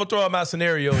enough. I'm gonna throw out my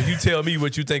scenario, and you tell me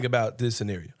what you think about this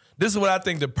scenario. This is what I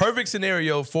think the perfect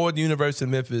scenario for the University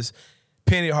of Memphis,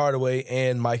 Penny Hardaway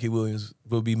and Mikey Williams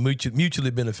will be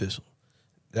mutually beneficial.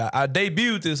 I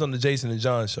debuted this on the Jason and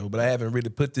John show, but I haven't really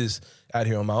put this out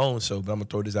here on my own show. But I'm gonna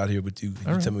throw this out here with you.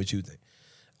 And you tell me what you think.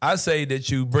 I say that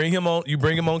you bring him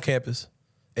on campus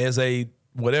as a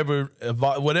whatever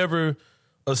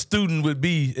a student would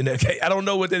be in that case. I don't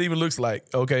know what that even looks like.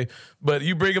 Okay, but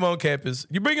you bring him on campus.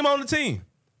 You bring him on the team.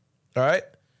 All right.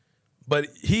 But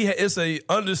it's a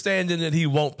understanding that he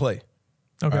won't play.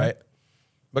 Okay. Right?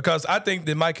 Because I think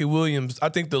that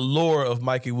the lore of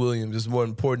Mikey Williams is more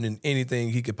important than anything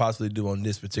he could possibly do on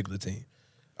this particular team.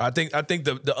 I think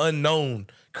the unknown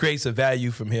creates a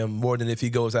value from him more than if he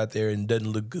goes out there and doesn't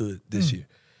look good this year.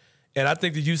 And I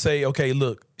think that you say, okay,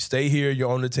 look, stay here,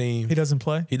 you're on the team. He doesn't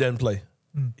play? He doesn't play.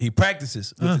 He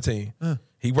practices with the team.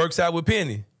 He works out with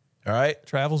Penny. All right,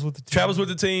 travels with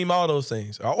the team, all those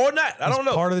things, or not. I don't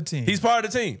know. Part of the team. He's part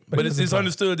of the team, but it's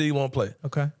understood that he won't play.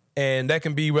 Okay, and that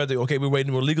can be whether we're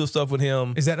waiting for legal stuff with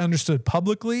him. Is that understood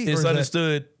publicly? It's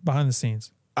understood behind the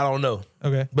scenes. I don't know.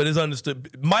 Okay, but it's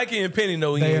understood. Mikey and Penny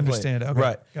know he they ain't understand playing. it. Okay,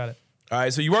 right? Got it. All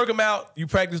right, so you work him out, you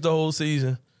practice the whole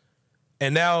season,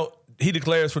 and now he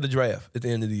declares for the draft at the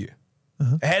end of the year.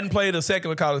 Hadn't played a second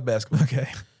of college basketball. Okay,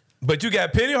 but you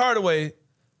got Penny Hardaway,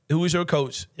 who was your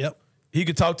coach. Yep. He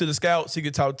could talk to the scouts. He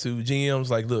could talk to GMs.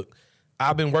 Like, look,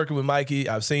 I've been working with Mikey.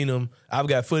 I've seen him. I've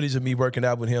got footage of me working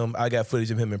out with him. I got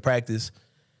footage of him in practice.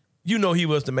 You know he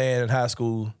was the man in high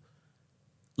school.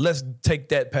 Let's take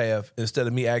that path instead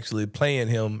of me actually playing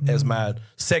him as my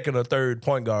second or third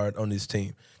point guard on this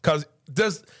team. Because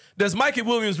does Mikey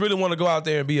Williams really want to go out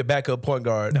there and be a backup point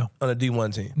guard on a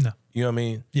D1 team? No. You know what I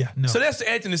mean? Yeah, no. So that's the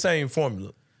Anthony Sane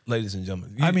formula, ladies and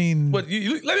gentlemen. I mean... let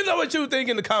me know what you think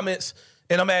in the comments.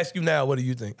 And I'm asking you now, what do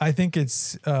you think? I think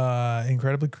it's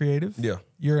incredibly creative. Yeah.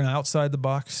 You're an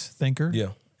outside-the-box thinker.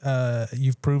 Yeah.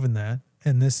 You've proven that.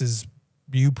 And this is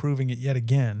you proving it yet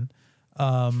again.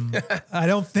 I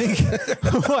don't think...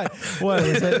 What?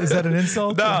 Is that an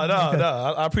insult? No.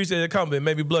 I appreciate the comment. It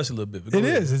made me blush a little bit. It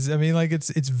is.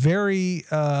 It's very...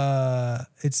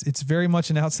 it's very much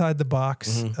an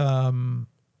outside-the-box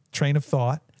train of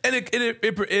thought. And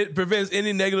it prevents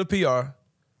any negative PR.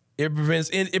 It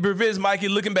prevents Mikey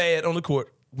looking bad on the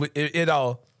court at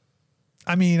all.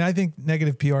 I mean, I think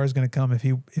negative PR is going to come if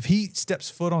he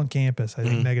steps foot on campus. I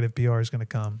think negative PR is going to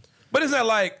come. But it's not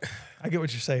like I get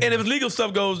what you're saying. And if legal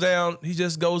stuff goes down, he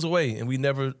just goes away, and we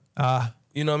never.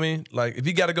 You know what I mean? Like if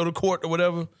he got to go to court or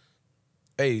whatever.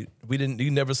 Hey,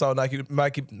 you never saw Mikey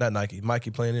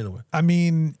playing anyway. I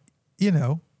mean, you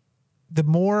know. The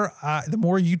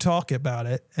more you talk about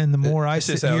it, and the more I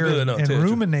sit here and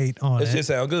ruminate on it, it just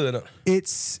sound good enough.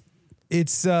 It's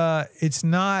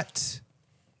not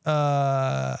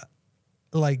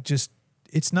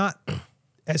it's not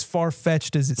as far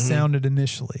fetched as it sounded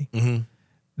initially.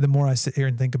 The more I sit here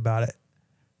and think about it,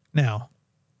 now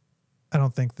I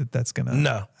don't think that's gonna.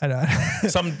 No,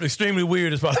 something extremely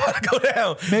weird is probably about to go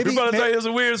down. We're about to tell you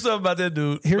some weird stuff about that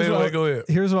dude. Go ahead.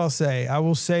 Here's what I'll say. I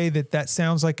will say that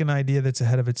sounds like an idea that's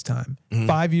ahead of its time.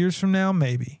 5 years from now,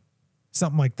 maybe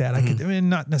something like that. I mean,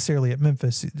 not necessarily at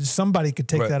Memphis. Somebody could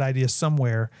take that idea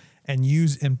somewhere and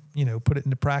use and put it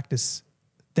into practice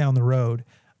down the road.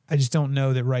 I just don't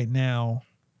know that right now,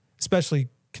 especially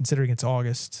considering it's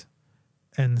August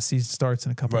and the season starts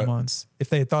in a couple of months. If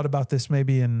they had thought about this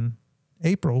maybe in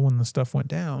April when the stuff went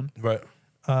down,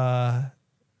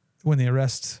 when the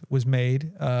arrest was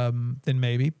made, then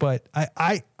maybe. But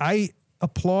I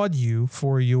applaud you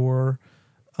for your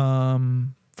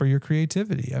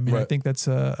creativity. I mean, I think that's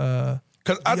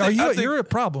you're a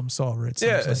problem solver. It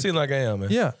seems like I am,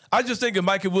 man. Yeah. I just think if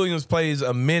Michael Williams plays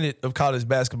a minute of college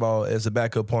basketball as a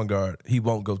backup point guard, he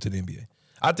won't go to the NBA.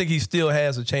 I think he still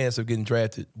has a chance of getting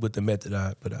drafted with the method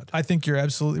I put out there. I think you're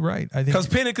absolutely right. I think because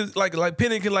Penny could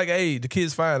hey, the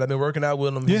kid's fine. I've been working out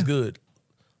with him. He's good.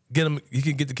 Get him. He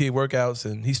can get the kid workouts,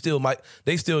 and he still might.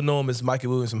 They still know him as Michael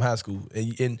Williams from high school,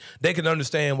 and they can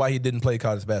understand why he didn't play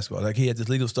college basketball. Like he had this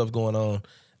legal stuff going on.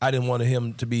 I didn't want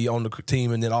him to be on the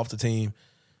team and then off the team.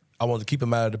 I wanted to keep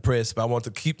him out of the press, but I want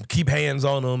to keep hands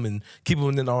on him and keep him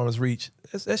within arm's reach.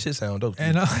 That shit sound dope.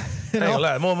 And I ain't gonna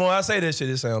lie. More I say that shit,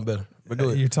 it sound better. But go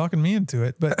ahead. You're talking me into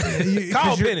it, but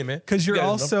call Penny, man. Because you're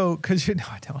also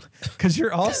I don't. Because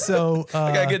you're also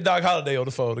I gotta get Doc Holliday on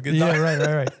the phone to get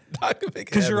right.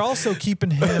 Because you're also keeping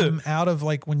him out of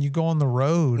like when you go on the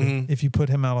road. If you put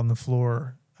him out on the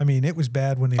floor. I mean, it was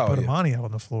bad when they put Imani out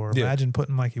on the floor. Imagine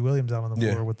putting Mikey Williams out on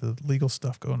the floor with the legal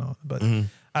stuff going on. But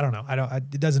I don't know.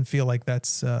 It doesn't feel like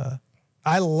that's.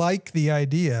 I like the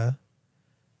idea.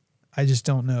 I just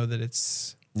don't know that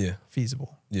it's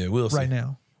feasible. Yeah, we'll see. Right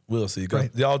now. We'll see.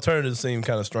 The alternatives seem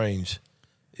kind of strange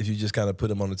if you just kind of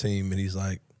put him on the team and he's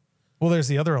like. Well, there's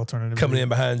the other alternative. Coming in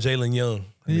behind Jalen Young.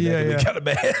 I mean, that could be kind of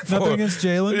bad. Nothing against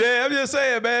Jalen. Yeah, I'm just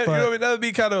saying, man. You know what I mean? That would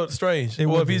be kind of strange.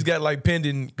 If he's got like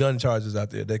pending gun charges out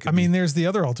there. That could there's the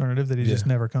other alternative that he just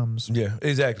never comes. Yeah,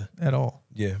 exactly. At all.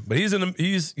 Yeah, but he's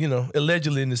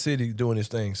allegedly in the city doing his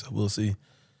thing. So we'll see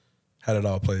how that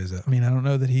all plays out. I mean, I don't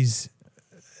know that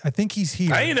I think he's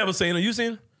here. I ain't never seen him. You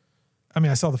seen him? I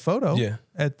mean, I saw the photo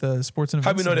at the Sports and How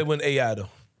Events we know that wasn't AI though?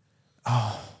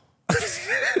 Oh.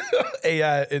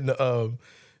 AI in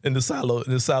the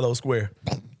silo square.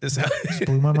 Just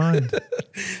blew my mind.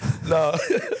 No,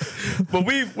 but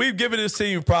we've given this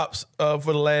team props for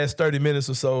the last 30 minutes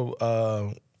or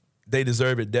so. They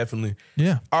deserve it, definitely.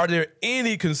 Yeah. Are there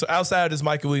any outside of this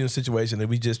Michael Williams situation that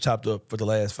we just chopped up for the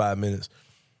last 5 minutes?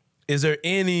 Do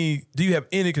you have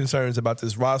any concerns about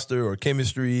this roster or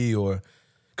chemistry or?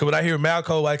 Because when I hear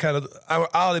Malco,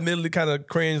 I'll admittedly kind of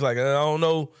cringe, like I don't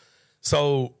know.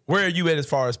 So where are you at as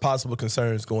far as possible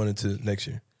concerns going into next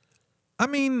year? I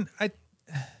mean,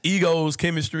 egos,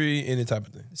 chemistry, any type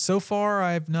of thing. So far,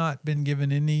 I've not been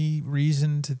given any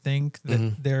reason to think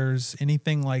that there's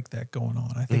anything like that going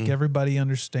on. I think everybody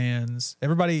understands.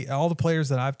 Everybody, all the players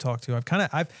that I've talked to,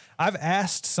 I've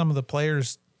asked some of the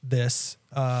players this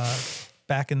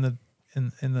back in the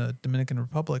Dominican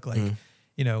Republic, like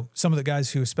some of the guys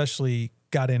who especially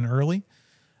got in early.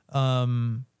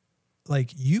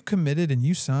 Like you committed and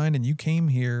you signed and you came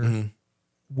here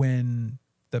when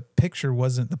the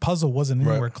puzzle wasn't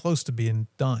anywhere close to being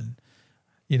done.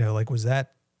 Like was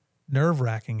that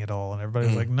nerve-wracking at all? And everybody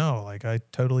was like, no, like I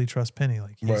totally trust Penny.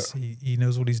 Like he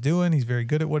knows what he's doing. He's very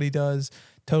good at what he does.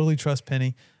 Totally trust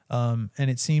Penny. And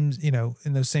it seems,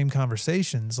 in those same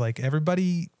conversations, like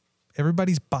everybody's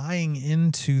buying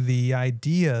into the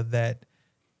idea that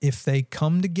if they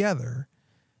come together,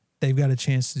 they've got a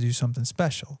chance to do something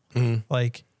special.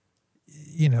 Like,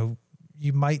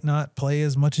 you might not play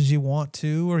as much as you want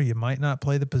to, or you might not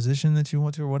play the position that you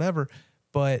want to, or whatever.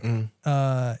 But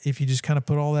if you just kind of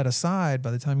put all that aside, by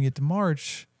the time you get to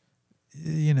March,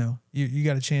 you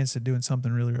got a chance at doing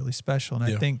something really, really special. And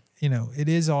I think, it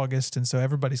is August, and so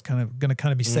everybody's kind of going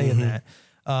to be saying that.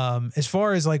 As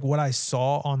far as like what I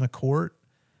saw on the court,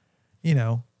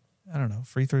 I don't know.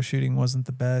 Free throw shooting wasn't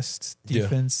the best.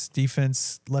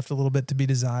 Defense left a little bit to be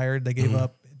desired. They gave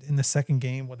up in the second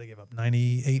game. They gave up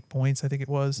 98 points, I think it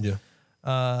was.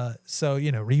 Yeah. So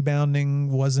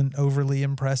rebounding wasn't overly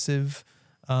impressive.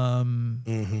 But I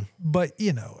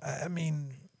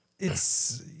mean,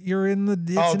 it's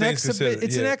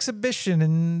an exhibition,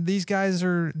 and these guys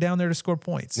are down there to score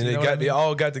points. And they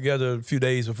all got together a few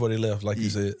days before they left, like you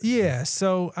said. Yeah.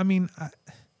 So I mean,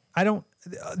 I don't.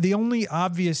 The only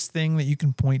obvious thing that you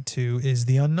can point to is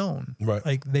the unknown. Right.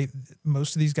 Like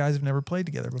most of these guys have never played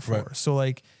together before. Right. So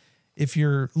like, if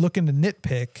you're looking to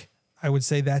nitpick, I would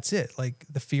say that's it. Like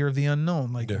the fear of the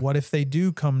unknown. Like what if they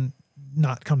do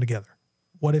not come together?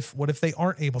 What if they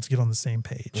aren't able to get on the same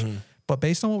page? But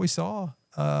based on what we saw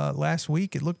last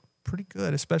week, it looked pretty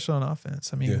good, especially on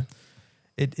offense. I mean,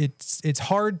 it's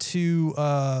hard to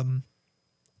kind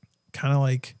of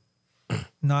like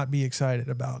not be excited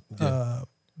about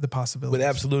the possibilities. With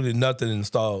absolutely nothing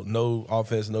installed, no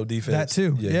offense, no defense. That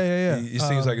too. Yeah. It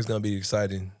seems like it's going to be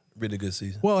exciting, really good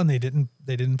season. Well, and they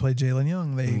didn't play Jalen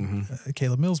Young.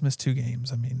 Caleb Mills missed 2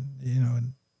 games. I mean,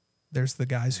 and there's the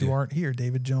guys who aren't here,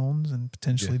 David Jones and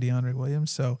potentially DeAndre Williams.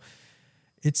 So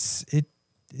it's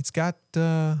got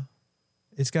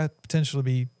potential to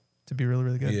be really,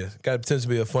 really good. Yeah, got potential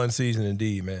to be a fun season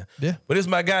indeed, man. Yeah. But this is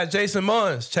my guy, Jason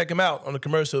Munz. Check him out on the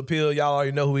Commercial Appeal. Y'all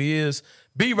already know who he is.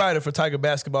 Beat writer for Tiger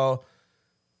Basketball.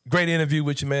 Great interview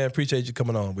with you, man. Appreciate you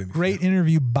coming on with me. Great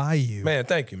interview by you. Man,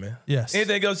 thank you, man. Yes.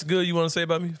 Anything else good you want to say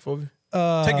about me before we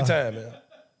take your time, man?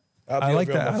 I like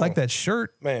that. I like that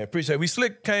shirt. Man, appreciate it. We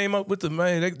Slick came up with the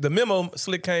memo.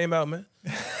 Slick came out, man.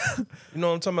 You know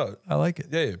what I'm talking about? I like it.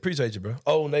 Yeah, appreciate you, bro.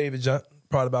 Old Navy junk,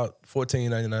 probably about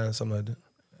 $14.99, something like that.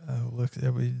 Look,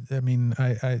 I mean,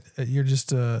 you're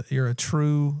just you're a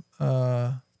true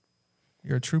pro.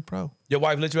 Your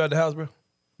wife let you out the house, bro?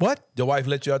 What? Your wife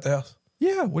let you out the house?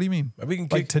 Yeah. What do you mean? We can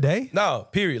like today? No,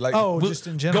 period. Like just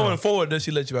in general. Going forward, does she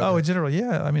let you out? Oh, in general,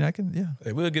 yeah. I mean, I can. Yeah.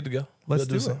 Hey, we'll get to go. Let's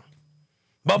we'll do it.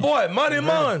 My boy, Money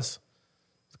Munz.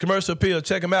 Commercial Appeal.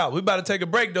 Check him out. We about to take a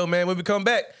break though, man. When we come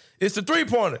back, it's the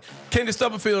 3-pointer. Kenny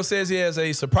Stubblefield says he has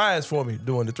a surprise for me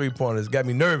doing the 3-pointer. It's got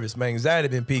me nervous. My anxiety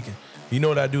been peaking. You know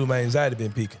what I do? My anxiety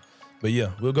been peaking. But yeah,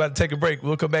 we'll go out to take a break.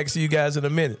 We'll come back and see you guys in a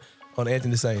minute on the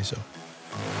Anthony Sane Show.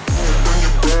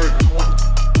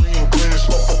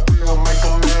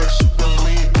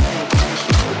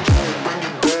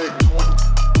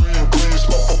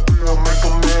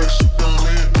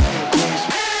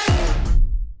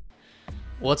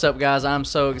 What's up, guys? I'm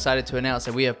so excited to announce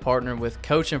that we have partnered with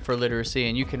Coaching for Literacy,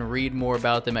 and you can read more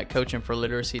about them at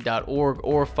coachingforliteracy.org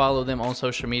or follow them on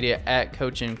social media at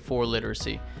Coaching for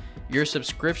Literacy. Your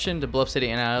subscription to Bluff City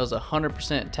NIL is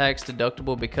 100% tax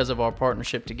deductible because of our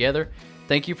partnership together.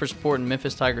 Thank you for supporting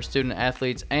Memphis Tiger student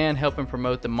athletes and helping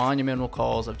promote the monumental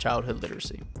cause of childhood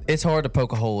literacy. It's hard to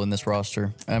poke a hole in this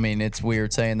roster. I mean, it's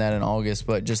weird saying that in August,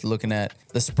 but just looking at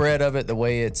the spread of it, the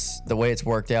way it's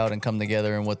worked out and come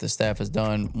together, and what the staff has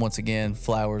done, once again,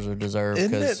 flowers are deserved.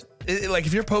 Isn't it like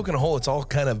if you're poking a hole, it's all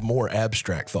kind of more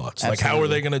abstract thoughts. Absolutely. Like how are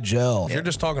they going to gel? If you're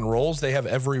just talking roles, they have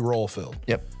every role filled.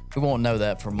 Yep, we won't know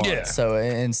that for months. Yeah. So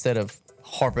instead of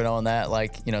harping on that,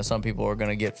 like, some people are going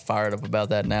to get fired up about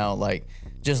that now. Like,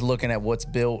 just looking at what's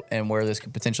built and where this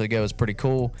could potentially go is pretty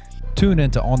cool. Tune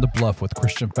in to On the Bluff with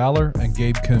Christian Fowler and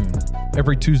Gabe Kuhn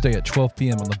every Tuesday at 12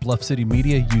 p.m. on the Bluff City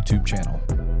Media YouTube channel.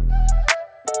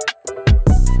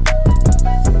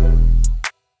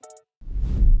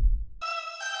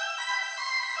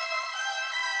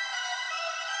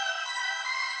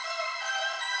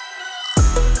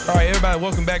 All right, everybody,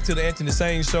 welcome back to the Anthony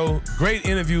Sane Show. Great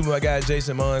interview with my guy,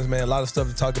 Jason Munz, man. A lot of stuff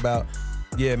to talk about.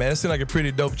 Yeah, man, it seemed like a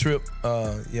pretty dope trip.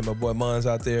 Yeah, my boy Munz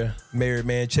out there, married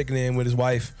man, checking in with his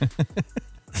wife.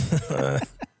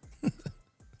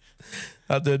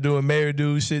 Out there doing married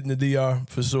dude shit in the DR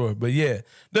for sure. But yeah,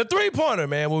 the 3-pointer,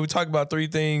 man, where we talk about 3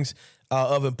 things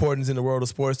of importance in the world of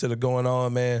sports that are going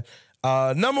on, man.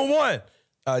 Number 1,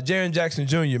 Jaren Jackson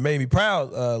Jr. made me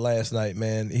proud last night,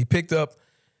 man. He picked up,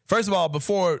 first of all,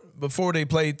 before they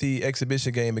played the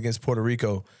exhibition game against Puerto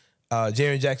Rico,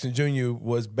 Jaren Jackson Jr.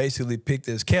 was basically picked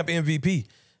as camp MVP.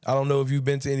 I don't know if you've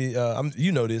been to any,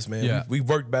 you know this, man. Yeah. We've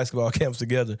worked basketball camps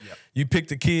together. Yep. You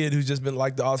picked a kid who's just been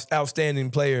like the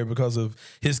outstanding player because of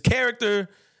his character,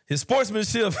 his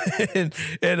sportsmanship, and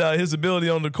his ability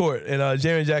on the court. And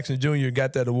Jaren Jackson Jr.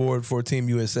 got that award for Team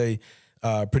USA,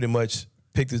 pretty much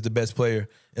picked as the best player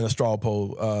in a straw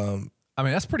poll. I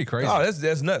mean, that's pretty crazy. Oh,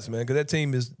 that's nuts, man, because that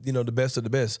team is, the best of the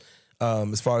best.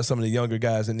 As far as some of the younger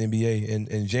guys in the NBA and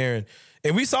Jaren.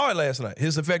 And we saw it last night,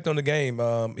 his effect on the game.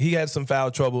 He had some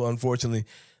foul trouble, unfortunately.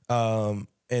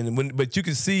 But you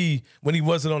could see when he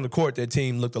wasn't on the court, that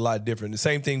team looked a lot different. The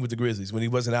same thing with the Grizzlies. When he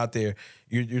wasn't out there,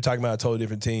 you're talking about a totally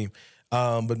different team.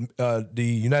 But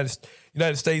the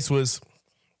United States was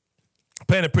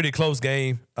playing a pretty close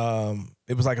game.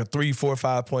 It was like a 3, 4,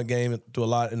 5 point game to a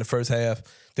lot in the first half.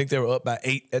 I think they were up by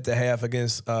 8 at the half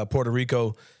against Puerto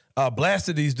Rico.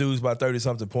 Blasted these dudes by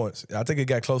 30-something points. I think it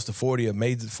got close to 40 or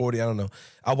made it 40. I don't know.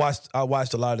 I watched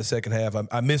a lot of the second half.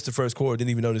 I missed the first quarter.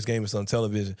 Didn't even know this game was on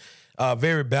television.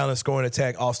 Very balanced scoring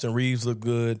attack. Austin Reeves looked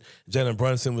good. Jalen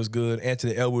Brunson was good.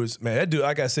 Anthony Edwards, man, that dude,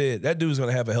 like I said, that dude's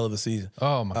going to have a hell of a season.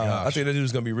 Oh, my gosh. I think that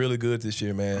dude's going to be really good this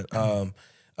year, man.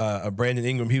 Brandon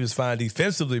Ingram, he was fine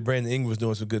defensively. Brandon Ingram was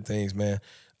doing some good things, man.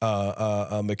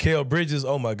 Mikal Bridges,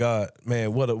 oh my God,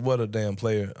 man, what a damn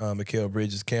player. Mikal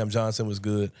Bridges. Cam Johnson was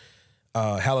good.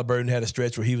 Halliburton had a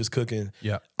stretch where he was cooking.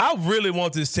 Yeah. I really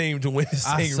want this team to win this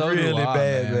thing so do really I,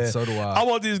 bad, man. So do I. I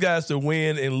want these guys to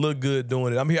win and look good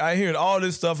doing it. I hearing all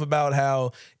this stuff about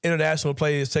how international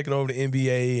players taking over the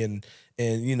NBA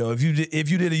and you know, if you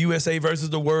did a USA versus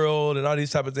the world and all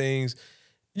these type of things.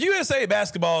 USA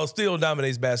basketball still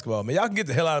dominates basketball, man. Y'all can get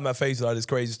the hell out of my face with all this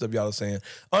crazy stuff y'all are saying.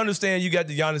 Understand you got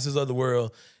the Giannis's of the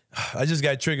world. I just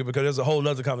got triggered because there's a whole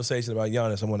other conversation about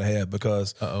Giannis I want to have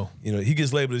because you know, he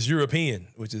gets labeled as European,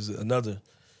 which is another.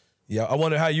 Yeah, I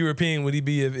wonder how European would he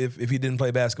be if he didn't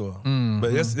play basketball.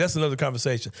 But that's another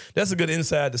conversation. That's a good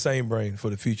inside the same brain for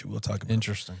the future we'll talk about.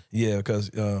 Interesting. Yeah,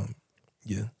 because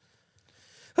yeah.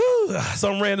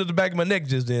 Something ran to the back of my neck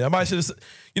just then. I might should have,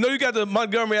 you know, you got the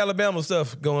Montgomery, Alabama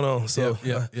stuff going on. So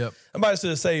yep. I might should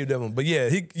have saved that one. But yeah,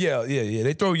 they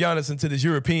throw Giannis into this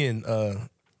European.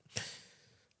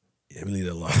 Yeah, we leave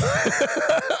that alone.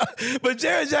 But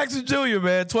Jaren Jackson Jr.,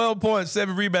 man, 12 points,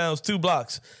 7 rebounds, 2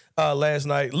 blocks last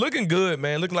night. Looking good,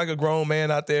 man. Looking like a grown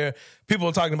man out there. People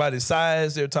are talking about his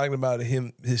size. They're talking about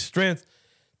his strength.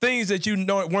 Things that you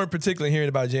weren't particularly hearing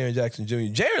about Jaren Jackson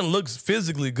Jr. Jaren looks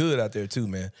physically good out there too,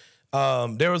 man.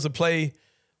 There was a play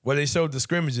where they showed the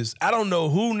scrimmages. I don't know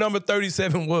who number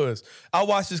 37 was. I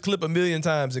watched this clip a million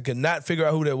times and could not figure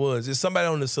out who that was. It's somebody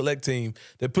on the select team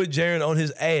that put Jaren on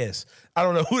his ass. I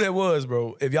don't know who that was,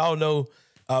 bro. If y'all know,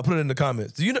 put it in the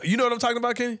comments. Do you know what I'm talking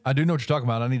about, Kenny? I do know what you're talking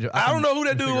about. I don't know who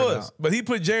that dude was, but he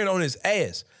put Jaren on his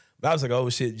ass. But I was like, oh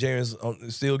shit,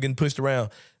 Jaren's still getting pushed around.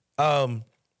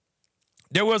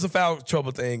 There was a foul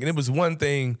trouble thing, and it was one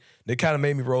thing that kind of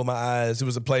made me roll my eyes. It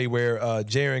was a play where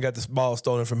Jaren got this ball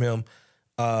stolen from him,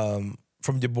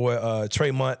 from your boy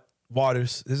Tremont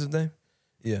Waters. Is his name?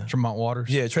 Yeah. Tremont Waters?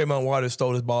 Yeah, Tremont Waters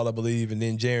stole his ball, I believe, and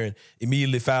then Jaren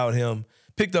immediately fouled him,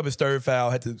 picked up his third foul,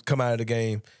 had to come out of the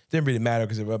game. Didn't really matter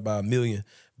because it was up by a million.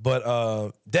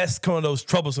 But that's kind of those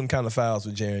troublesome kind of fouls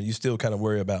with Jaren you still kind of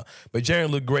worry about. But Jaren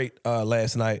looked great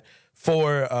last night.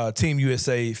 For Team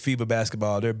USA FIBA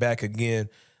basketball, they're back again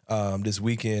this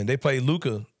weekend. They play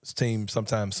Luka's team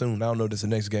sometime soon. I don't know if it's the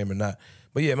next game or not.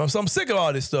 But yeah, I'm sick of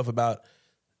all this stuff about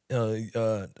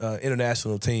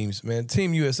international teams, man.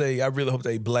 Team USA, I really hope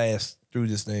they blast through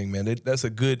this thing, man. That's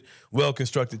a good,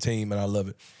 well-constructed team, and I love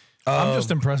it. I'm just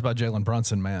impressed by Jalen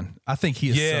Brunson, man. I think he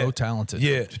is so talented.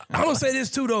 Yeah. I'm going to say this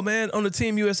too, though, man, on the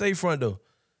Team USA front, though.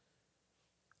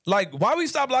 Like, why we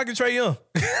stop blocking Trae Young?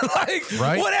 Like,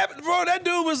 right? What happened, bro? That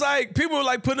dude was like, people were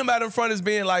like putting him out in front as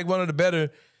being like one of the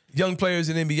better young players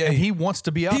in NBA. And he wants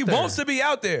to be out there. He wants to be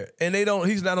out there, and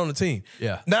he's not on the team.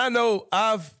 Yeah. Now I know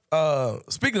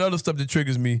speaking of other stuff that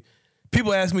triggers me,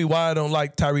 people ask me why I don't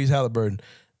like Tyrese Halliburton.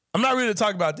 I'm not really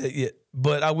talking about that yet,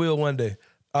 but I will one day.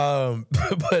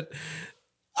 But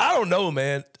I don't know,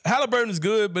 man. Halliburton is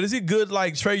good, but is he good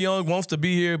like Trae Young wants to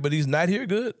be here, but he's not here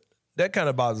good? That kind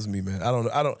of bothers me, man. I don't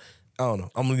know. I'm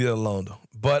gonna leave it alone though.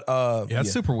 But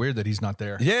it's super weird that he's not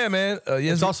there. Yeah, man.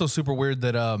 It's also super weird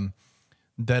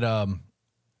that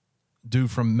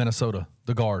dude from Minnesota,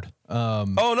 the guard.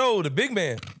 Oh no, the big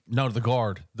man. No, the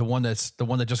guard, the one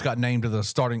that just got named to the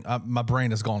starting. My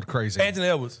brain has gone crazy. Anthony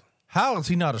Edwards. How is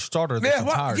he not a starter this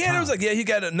entire time? It was like he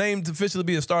got a name to officially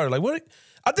be a starter. Like what?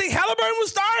 I think Halliburton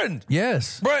was starting.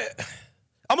 Yes, bro.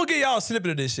 I'm gonna get y'all a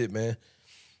snippet of this shit, man.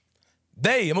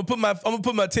 I'm gonna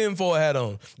put my tinfoil hat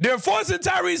on. They're forcing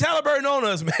Tyrese Halliburton on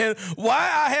us, man. Why?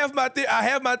 I have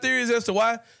my theories as to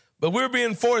why, but we're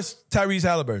being forced Tyrese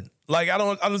Halliburton. Like I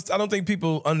don't think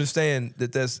people understand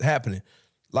that that's happening.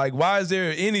 Like why is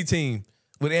there any team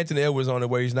with Anthony Edwards on it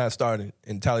where he's not starting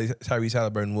and Tyrese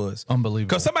Halliburton was? Unbelievable.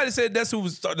 Because somebody said that's who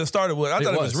the starter was. I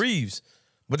thought it was Reeves,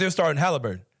 but they're starting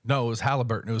Halliburton. No, it was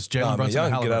Halliburton. It was Jalen Brunson. Y'all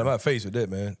and can get out of Halliburton. my face with that,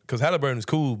 man. Because Halliburton is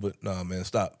cool, but nah, man,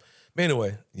 stop. But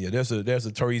anyway, yeah, there's a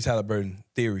Tyrese Halliburton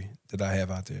theory that I have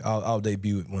out there. I'll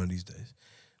debut it one of these days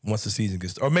once the season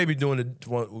gets started. Or maybe doing it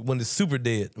when it's super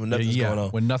dead, when nothing's going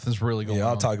on. When nothing's really going on. Yeah,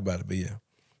 I'll talk about it, but yeah.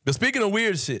 But speaking of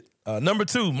weird shit, number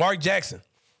 2, Mark Jackson.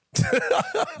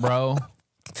 Bro.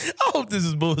 I hope this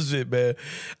is bullshit, man.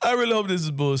 I really hope this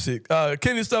is bullshit.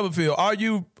 Kenny Stubblefield, are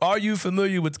you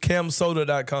familiar with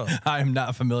CamSoda.com? I am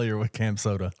not familiar with Cam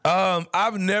Soda.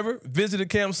 I've never visited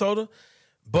Cam Soda,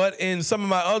 but in some of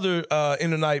my other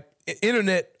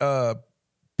internet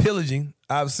pillaging,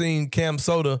 I've seen Cam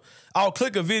Soda. I'll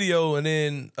click a video and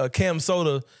then Cam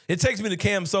Soda. It takes me to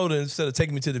Cam Soda instead of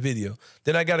taking me to the video.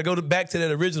 Then I got to go back to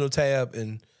that original tab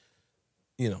and,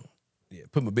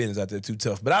 put my business out there too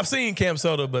tough. But I've seen Cam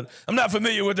Soda, but I'm not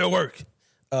familiar with their work.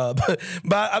 But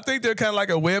I think they're kind of like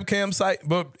a webcam site.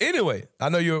 But anyway, I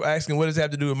know you're asking what does it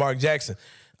have to do with Mark Jackson.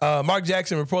 Mark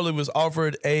Jackson reportedly was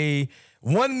offered a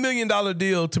 $1 million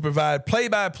deal to provide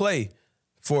play-by-play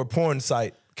for a porn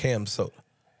site, Cam Soda.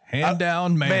 Hand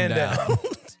down, man down.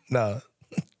 No.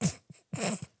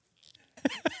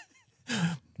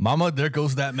 Mama, there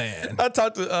goes that man. I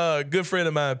talked to a good friend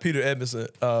of mine, Peter Edmondson,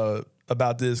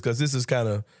 about this because this is kind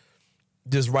of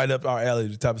just right up our alley,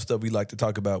 the type of stuff we like to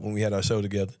talk about when we had our show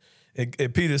together.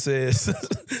 And Peter says,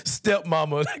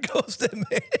 stepmama, there goes that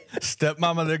man.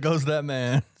 Stepmama, there goes that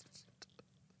man.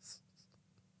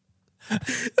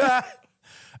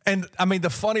 And I mean,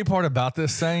 the funny part about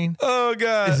this saying, oh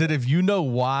God, is that if you know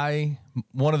why,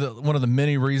 one of the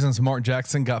many reasons Mark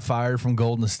Jackson got fired from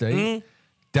Golden State,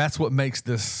 that's what makes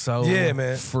this so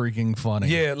freaking funny.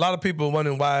 Yeah, a lot of people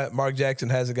wondering why Mark Jackson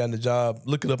hasn't gotten the job.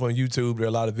 Look it up on YouTube. There are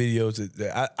a lot of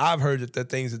videos. I've heard that the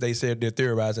things that they said they're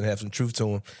theorizing have some truth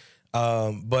to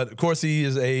them. But of course, he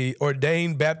is a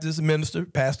ordained Baptist minister,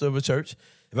 pastor of a church,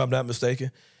 if I'm not mistaken,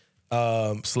 /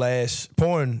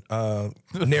 porn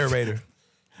narrator.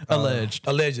 Alleged.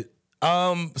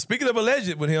 Speaking of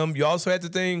alleged with him, you also had the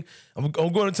thing. I'm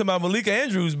going into my Malika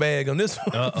Andrews bag on this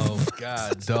one. Uh-oh.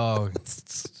 God, dog.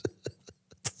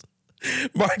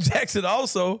 Mark Jackson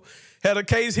also had a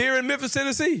case here in Memphis,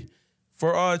 Tennessee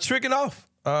for tricking off,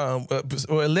 or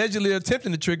allegedly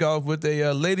attempting to trick off with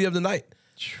a lady of the night,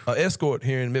 escort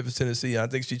here in Memphis, Tennessee. I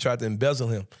think she tried to embezzle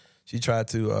him. She tried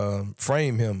to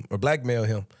frame him or blackmail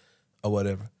him or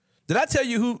whatever. Did I tell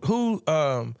you who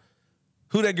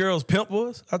that girl's pimp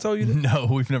was? I told you that? No,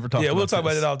 we've never talked about Yeah, we'll talk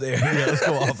about it off the air. Yeah, let's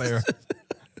go off air.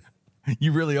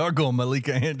 You really are going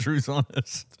Malika Andrews on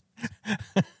us.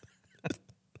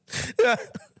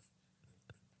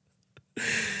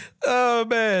 Oh,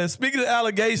 man. Speaking of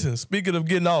allegations, speaking of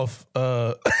getting off.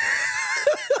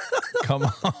 Come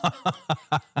on.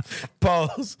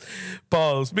 Pause.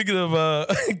 Speaking of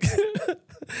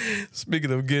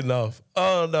getting off.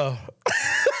 Oh, no.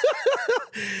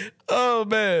 Oh,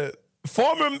 man.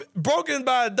 Broken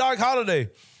by Doc Holliday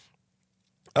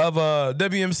of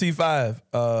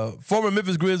WMC5. Former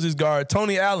Memphis Grizzlies guard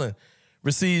Tony Allen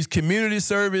receives community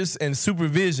service and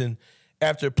supervision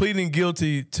after pleading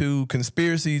guilty to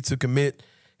conspiracy to commit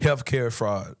healthcare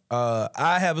fraud.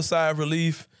 I have a sigh of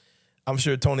relief. I'm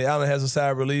sure Tony Allen has a sigh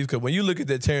of relief because when you look at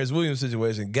that Terrence Williams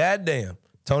situation, goddamn,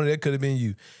 Tony, that could have been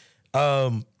you.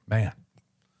 Man,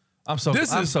 I'm so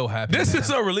happy. This is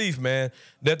a relief, man,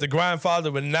 that the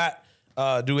grandfather would not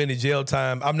do any jail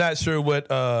time. I'm not sure what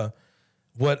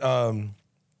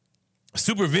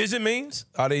supervision means.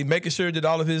 Are they making sure that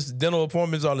all of his dental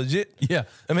appointments are legit? Yeah.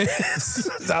 I mean,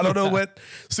 I don't know what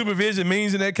supervision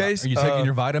means in that case. Are you taking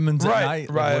your vitamins at night?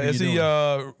 Right. Is he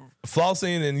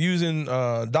flossing and using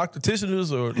Dr.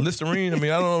 Titioners or Listerine? I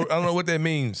mean, I don't know what that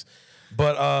means.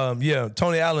 But yeah,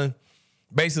 Tony Allen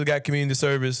basically got community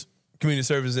service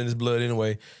in his blood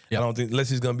anyway. Yep. I don't think, unless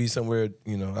he's going to be somewhere,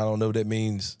 I don't know what that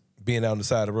means. Being out on the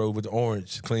side of the road with the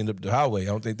orange, cleaned up the highway. I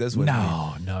don't think that's what it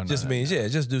means. No. Just means,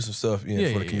 just do some stuff for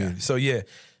the community. So,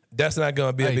 that's not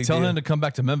going to be a big deal. Tell him to come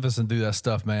back to Memphis and do that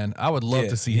stuff, man. I would love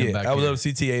to see him back here. I would love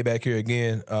to see TA back here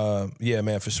again. Yeah,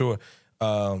 man, for sure.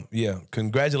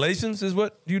 Congratulations is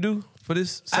what you do for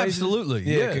this season. Absolutely.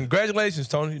 Yeah, congratulations,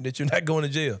 Tony, that you're not going to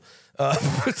jail.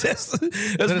 That's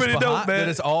pretty dope, man. That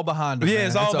it's all behind him. Yeah,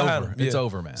 it's all behind him. It's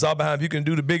over, man. It's all behind him. You can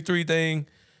do the big three thing.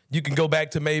 You can go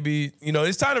back to maybe,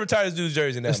 it's time to retire this dude's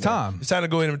jersey now. It's time. It's time to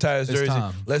go ahead and retire his jersey.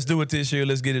 Time. Let's do it this year.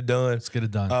 Let's get it done. Let's get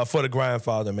it done. For the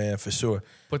grandfather, man, for sure.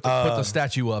 Put the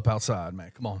statue up outside,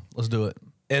 man. Come on. Let's do it.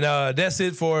 And that's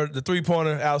it for the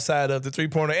three-pointer outside of the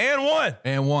three-pointer.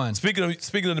 And one. Speaking of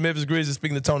the Memphis Grizzlies,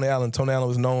 speaking of Tony Allen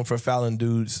was known for fouling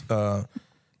dudes that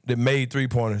made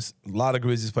three-pointers. A lot of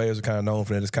Grizzlies players are kind of known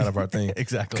for that. It's kind of our thing.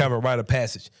 Exactly. Kind of a rite of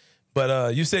passage.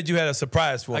 But you said you had a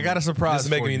surprise for me. I got a surprise. This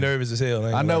is making me nervous as hell.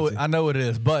 I know it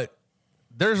is, but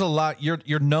there's a lot.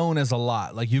 You're known as a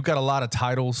lot. Like you've got a lot of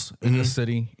titles in the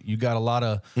city. You got a lot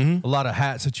of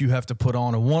hats that you have to put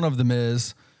on, and one of them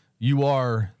is you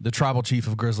are the tribal chief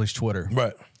of Grizzlies Twitter.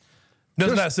 Right.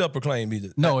 That's not self-proclaimed either.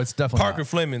 No, it's definitely Parker not.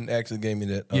 Fleming actually gave me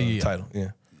that title.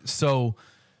 Yeah. So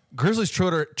Grizzlies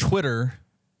Twitter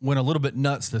went a little bit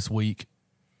nuts this week.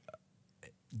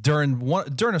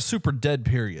 During a super dead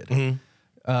period,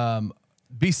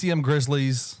 BCM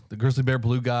Grizzlies, the Grizzly Bear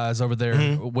Blue guys over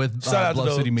there with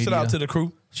Bluff City Media. Shout out to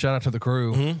the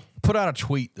crew. Put out a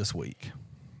tweet this week,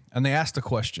 and they asked a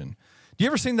question. You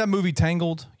ever seen that movie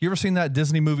Tangled? You ever seen that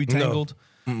Disney movie Tangled?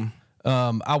 No.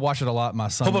 I watch it a lot. My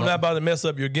son. Hope I'm not about to mess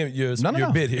up your bit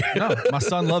here. No, my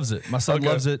son loves it. My son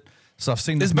loves it. So I've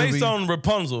seen this movie. It's based on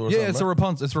Rapunzel or something. Yeah, it's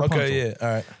Rapunzel. It's Rapunzel. Okay,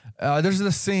 yeah, all right. There's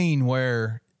this scene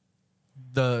where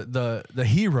the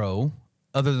hero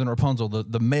other than Rapunzel,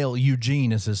 the male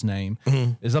Eugene is his name,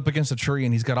 is up against a tree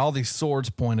and he's got all these swords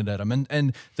pointed at him.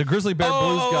 And the Grizzly Bear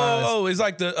Blues guys. Oh, it's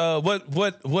like the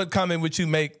what comment would you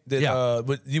make that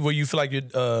where you feel like you're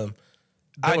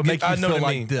that would make you feel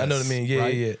like this, I know what I mean. Yeah,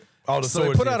 right? yeah. All the So they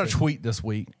swords put and out a everything. tweet this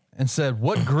week and said,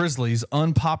 "What Grizzlies'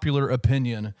 unpopular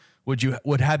opinion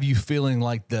would have you feeling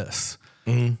like this?"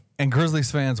 And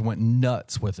Grizzlies fans went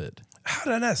nuts with it. How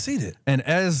did I not see that? And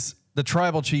as the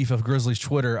tribal chief of Grizzlies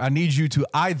Twitter, I need you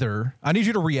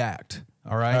to react.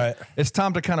 All right? All right. It's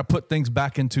time to kind of put things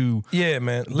back into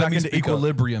Man. back into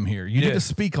equilibrium here. You need to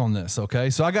speak on this, okay?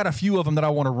 So I got a few of them that I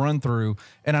want to run through,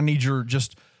 and I need your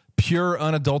just pure,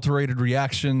 unadulterated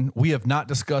reaction. We have not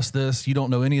discussed this. You don't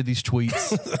know any of these tweets.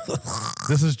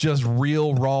 This is just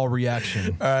real, raw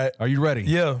reaction. All right. Are you ready?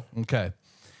 Yeah. Okay.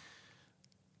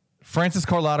 Francis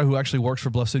Carlotta, who actually works for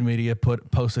Bluff City Media,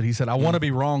 posted, he said, "I want to be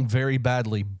wrong very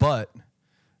badly, but,"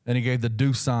 and he gave the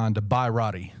deuce sign to Bye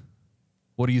Roddy.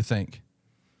 What do you think?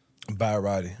 Bye,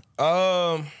 Roddy.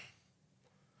 I'll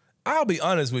be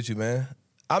honest with you, man.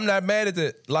 I'm not mad at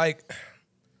that. Like,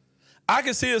 I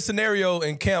can see a scenario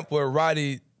in camp where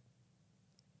Roddy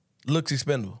looks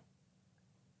expendable.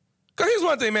 Because here's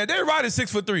one thing, man. That Roddy's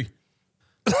 6'3".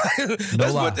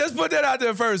 Let's put that out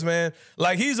there first, man.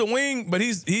 Like, he's a wing, but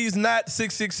he's not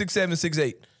 6'6", 6'7",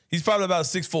 6'8". He's probably about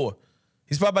 6'4".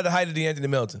 He's probably about the height of DeAnthony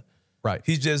Melton. Right.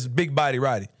 He's just big body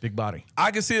Roddy. Big body.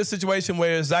 I can see a situation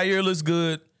where Zaire looks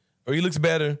good or he looks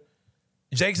better.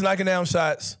 Jake's knocking down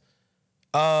shots.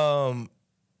 Vince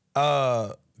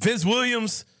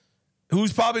Williams,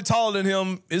 who's probably taller than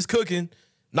him, is cooking,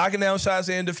 knocking down shots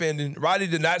and defending. Roddy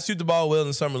did not shoot the ball well in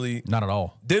the summer league. Not at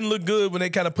all. Didn't look good when they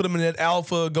kind of put him in that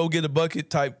alpha, go get a bucket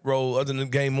type role other than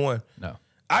game one. No.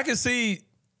 I can see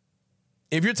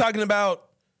if you're talking about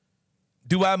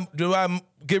do I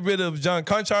get rid of John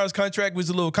Conchar's contract, which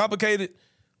is a little complicated,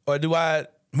 or do I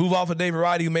move off of David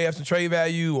Roddy, who may have some trade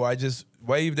value, or I just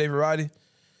waive David Roddy?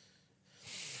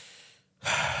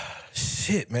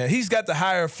 Shit, man, he's got the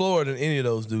higher floor than any of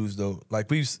those dudes, though. Like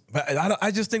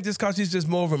I just think this coach he's just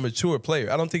more of a mature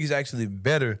player. I don't think he's actually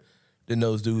better than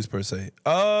those dudes per se.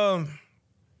 And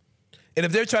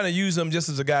if they're trying to use him just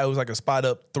as a guy who's like a spot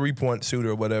up 3-point shooter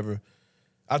or whatever,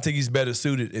 I think he's better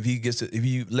suited if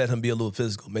you let him be a little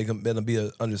physical, let him be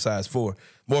an undersized 4,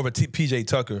 more of a PJ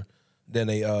Tucker than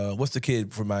a what's the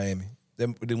kid from Miami?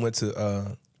 They went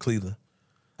to Cleveland.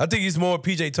 I think he's more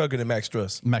PJ Tucker than Max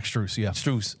Strus. Max Strus, yeah.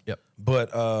 Strus. Yep. But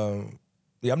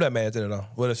yeah, I'm not mad at that at all.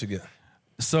 What else you get?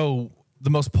 So the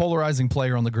most polarizing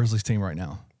player on the Grizzlies team right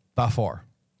now, by far,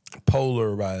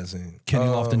 Polarizing. Kenny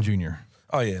Lofton Jr.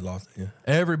 Oh yeah, Lofton. Yeah.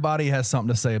 Everybody has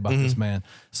something to say about this man.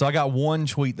 So I got one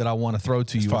tweet that I want to throw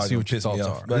to you and probably see gonna what your piss me thoughts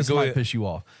off. are. But This go might ahead. piss you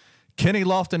off. Kenny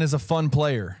Lofton is a fun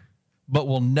player, but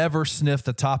will never sniff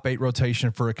the top 8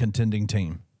 rotation for a contending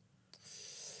team.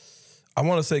 I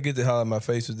want to say get the hell out of my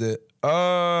face with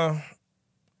that.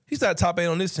 He's not top 8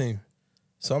 on this team,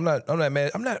 so I'm not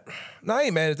mad. I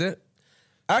ain't mad at that.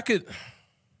 I could.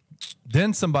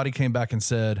 Then somebody came back and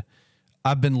said,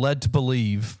 "I've been led to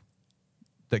believe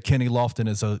that Kenny Lofton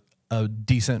is a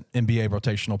decent NBA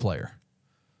rotational player."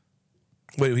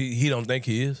 Wait, he don't think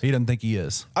he is? He doesn't think he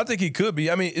is. I think he could be.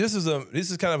 I mean, this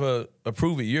is kind of a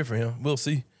prove it year for him. We'll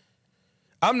see.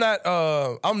 I'm not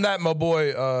my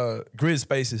boy Grizz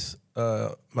Spaces,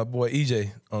 my boy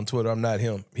EJ on Twitter. I'm not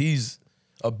him. He's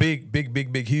a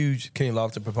big, huge Kenny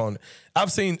Lofton proponent.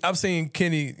 I've seen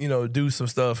Kenny, do some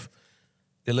stuff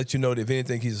that let you know that if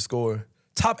anything, he's a scorer.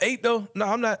 Top 8 though? No,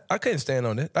 I'm not. I can't stand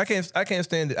on that. I can't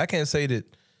stand it. I can't say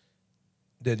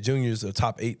that Junior's a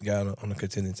top 8 guy on the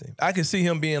contending team. I can see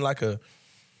him being like a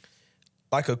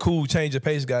cool change of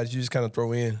pace guy that you just kind of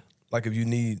throw in, like if you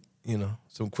need,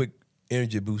 some quick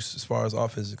energy boost as far as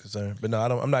offense is concerned. But no,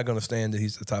 I'm not going to stand that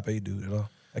he's the top 8 dude at all.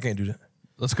 I can't do that.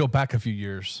 Let's go back a few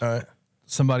years. All right.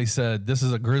 Somebody said, this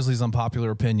is a Grizzlies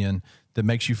unpopular opinion that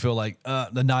makes you feel like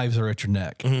the knives are at your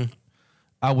neck.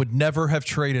 I would never have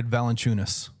traded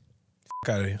Valanciunas.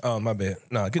 Out of here. Oh, my bad.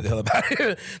 No, get the hell up out of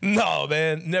here. No,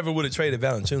 man. Never would have traded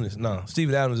Valanciunas. No.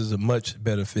 Steven Adams is a much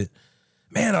better fit.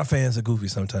 Man, our fans are goofy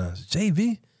sometimes.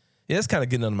 JV? Yeah, that's kind of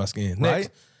getting under my skin. Next. Right?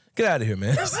 Get out of here,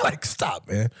 man. It's like, stop,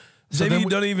 man. So JV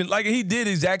don't even, like, he did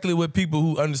exactly what people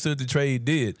who understood the trade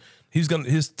did. His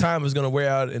time is gonna wear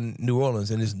out in New Orleans,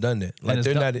 and it's done that. Like,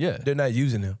 they're not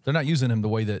using him. They're not using him the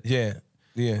way that. Yeah.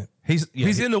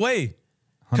 He's in the way.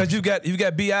 Because you got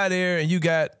B.I. there and you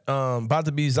got about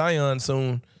to be Zion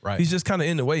soon. Right. He's just kind of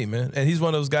in the way, man. And he's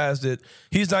one of those guys that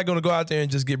he's not going to go out there and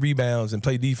just get rebounds and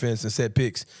play defense and set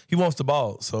picks. He wants the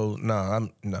ball. So, no.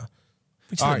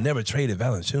 We should have never traded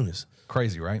Valanciunas.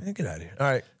 crazy, right? Man, get out of here. All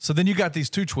right. So then you got these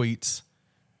two tweets.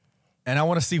 and I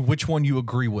want to see which one you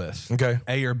agree with. Okay.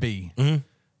 A or B.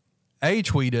 A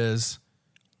tweet is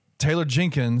Taylor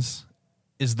Jenkins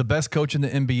is the best coach in the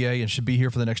NBA and should be here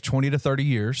for the next 20 to 30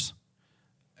 years.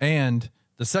 And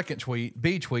the second tweet,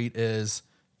 B tweet, is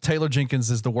Taylor Jenkins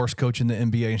is the worst coach in the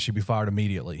NBA and should be fired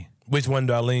immediately. Which one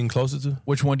do I lean closer to?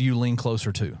 Which one do you lean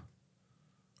closer to?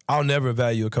 I'll never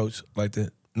value a coach like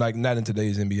that. Like, not in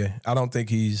today's NBA. I don't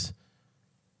think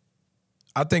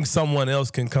I think someone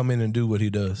else can come in and do what he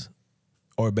does.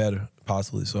 Or better,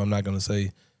 possibly. So I'm not going to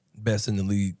say best in the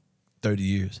league 30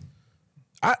 years.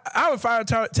 I would fire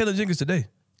Taylor Jenkins today.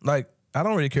 Like, I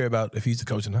don't really care about if he's the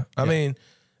coach or not. I mean,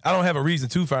 I don't have a reason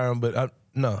to fire him, but I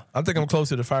think I'm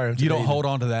closer to fire him today. You don't hold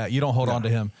on to that. You don't hold on to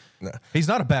him. No. He's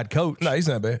not a bad coach. No, he's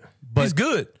not bad. But he's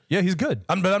good. Yeah, he's good.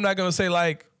 But I'm not going to say,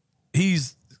 like,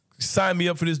 he's signed me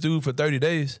up for this dude for 30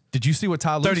 days. Did you see what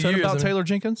Ty Lue said about Taylor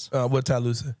Jenkins? What Ty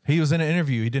Lue said? He was in an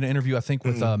interview. He did an interview, I think,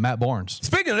 with Matt Barnes.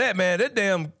 Speaking of that, man, that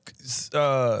damn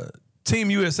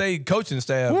Team USA coaching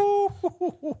staff,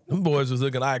 them boys was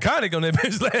looking iconic on that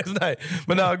bench last night.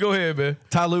 But no, go ahead, man.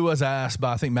 Ty Lue was asked, but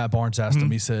I think Matt Barnes asked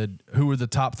him, he said, who are the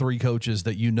top 3 coaches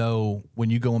that you know when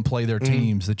you go and play their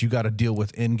teams that you got to deal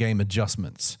with in-game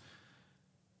adjustments?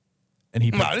 And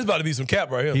he picked, this about to be some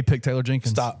cap right here. He picked Taylor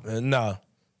Jenkins. Stop, man. No.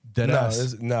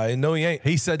 Deadass. No, he ain't.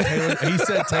 He said Taylor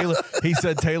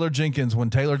Jenkins. When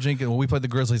we played the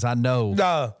Grizzlies, I know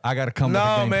I got to come with a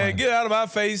game man, plan. get out of my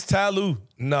face, Ty Lue.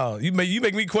 No, you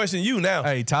make me question you now.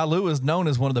 Hey, Ty Lue is known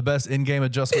as one of the best in-game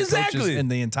adjustment coaches in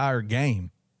the entire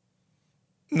game.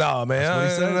 No, man.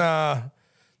 That's what he said. Nah.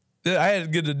 I had to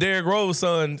get the Derrick Rose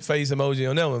son face emoji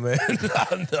on that one, man.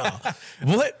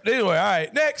 No. What? Anyway, all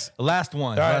right. Next. Last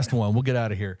one. All right. Last one. We'll get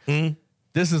out of here.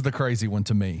 This is the crazy one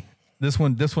to me. This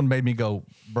one made me go,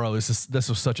 bro, this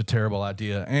was such a terrible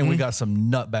idea. And we got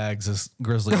some nutbags as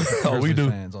Grizzlies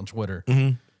fans on Twitter.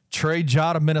 Trade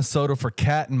Ja to Minnesota for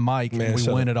Cat and Mike, Man, and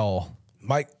we win it all.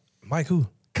 Mike who?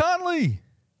 Conley.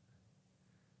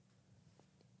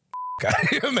 God,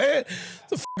 man. What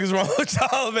the fuck is wrong with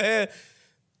y'all, man?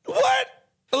 What?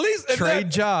 At least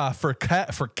trade Ja for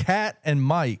Cat and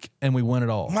Mike, and we win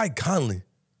it all. Mike Conley.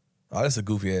 Oh, that's a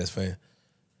goofy ass fan.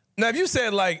 Now, if you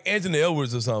said like Anthony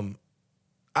Edwards or something,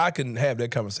 I can have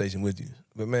that conversation with you.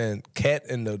 But man, Cat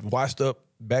and the washed up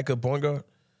backup point guard.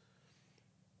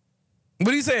 What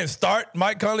are you saying? Start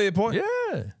Mike Conley at point?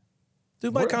 Yeah.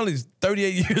 Dude, Mike Conley's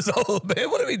 38 years old, man.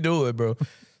 What are we doing, bro?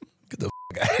 Get the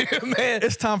fuck out of here, man.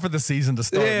 It's time for the season to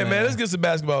start. Yeah, man. Let's get some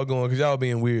basketball going because y'all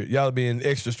being weird. Y'all being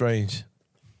extra strange.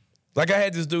 Like I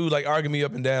had this dude like arguing me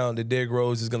up and down that Derrick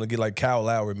Rose is gonna get like Kyle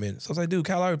Lowry minutes. I was like, dude,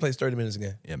 Kyle Lowry plays 30 minutes a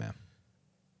game. Yeah, man.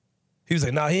 He was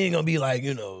like, nah, he ain't gonna be like,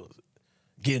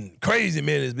 getting crazy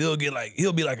minutes, but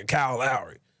he'll be like a Kyle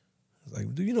Lowry. I was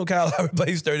like, do you know Kyle Lowry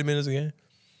plays 30 minutes a game?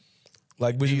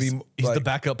 Like, He's the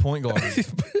backup point guard.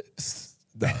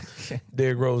 Nah,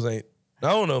 Derrick Rose ain't. I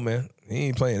don't know, man. He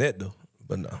ain't playing that though.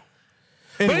 But no.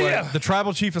 Anyway, but yeah, the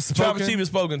tribal chief has spoken. Tribal chief has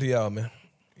spoken to y'all, man.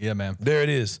 Yeah, man. There it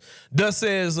is. Thus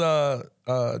says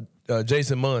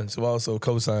Jason Munz, who also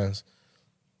co-signs,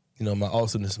 my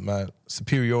awesomeness, my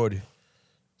superiority.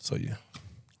 So yeah.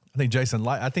 I think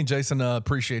Jason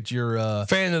appreciates your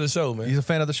fan of the show, man. He's a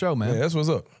fan of the show, man. Yeah, that's what's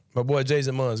up. My boy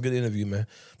Jason Munz, good interview, man.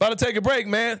 About to take a break,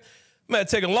 man. I'm going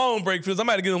to take a long break for this. I'm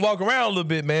about to get and walk around a little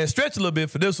bit, man. Stretch a little bit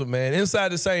for this one, man. Inside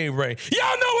the Same Brain.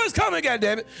 Y'all know what's coming,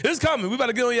 goddammit. It's coming. We about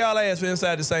to get on y'all ass for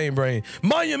Inside the Same Brain.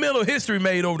 Monumental history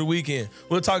made over the weekend.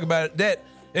 We'll talk about that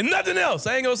and nothing else.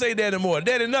 I ain't going to say that anymore.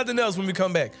 That and nothing else when we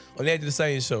come back on the Edge of the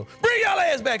Same show. Bring y'all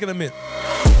ass back in a minute.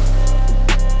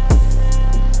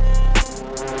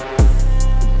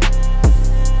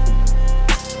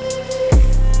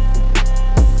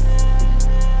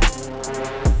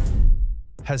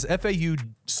 Has FAU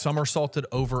somersaulted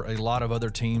over a lot of other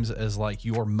teams as like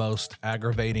your most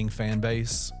aggravating fan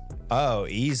base? Oh,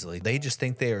 easily. They just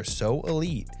think they are so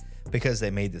elite because they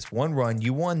made this one run.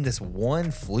 You won this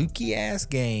one fluky ass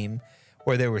game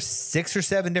where there were 6 or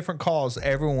 7 different calls.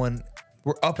 Everyone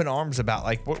were up in arms about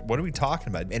like, what are we talking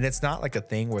about? And it's not like a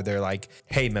thing where they're like,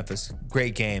 hey, Memphis,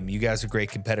 great game. You guys are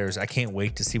great competitors. I can't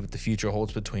wait to see what the future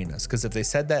holds between us. Because if they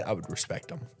said that, I would respect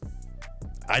them.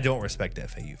 I don't respect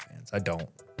FAU fans. I don't.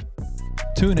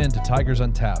 Tune in to Tigers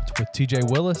Untapped with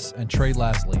TJ Willis and Trey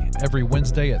Lasley every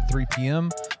Wednesday at 3 p.m.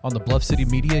 on the Bluff City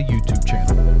Media YouTube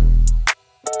channel.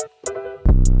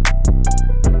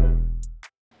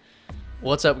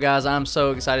 What's up, guys? I'm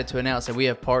so excited to announce that we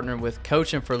have partnered with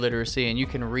Coaching for Literacy, and you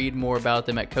can read more about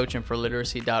them at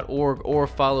coachingforliteracy.org or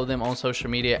follow them on social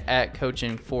media at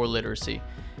Coaching for Literacy.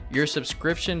 Your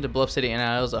subscription to Bluff City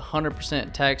NIL is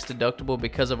 100% tax deductible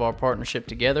because of our partnership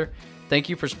together. Thank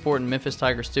you for supporting Memphis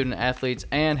Tiger student athletes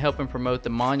and helping promote the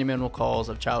monumental cause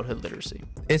of childhood literacy.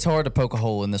 It's hard to poke a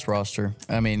hole in this roster.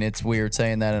 I mean, it's weird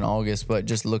saying that in August, but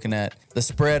just looking at the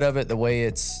spread of it, the way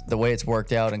it's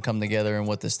worked out and come together, and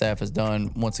what the staff has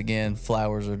done, once again,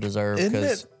 flowers are deserved.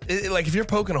 Isn't it like if you're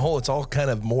poking a hole, it's all kind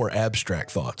of more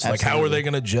abstract thoughts. Like, how are Absolutely. they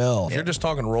going to gel? If you're just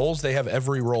talking roles, they have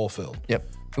every role filled.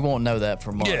 Yep. We won't know that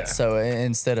for months. Yeah. So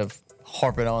instead of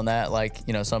harping on that, like,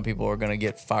 some people are going to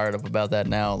get fired up about that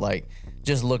now. Like,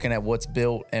 just looking at what's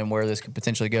built and where this could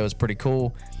potentially go is pretty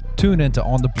cool. Tune in to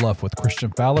On the Bluff with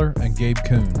Christian Fowler and Gabe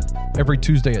Kuhn every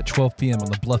Tuesday at 12 p.m. on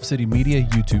the Bluff City Media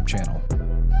YouTube channel.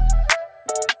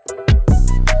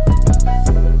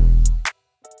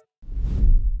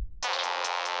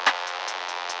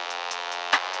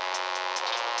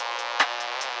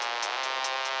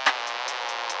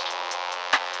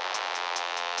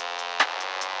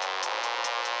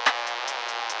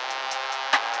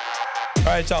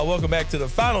 All right, y'all, welcome back to the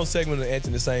final segment of the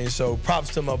Anthony Sane Show.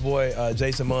 Props to my boy,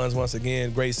 Jason Munz, once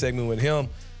again. Great segment with him,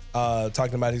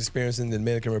 talking about his experience in the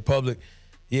Dominican Republic.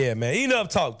 Yeah, man, enough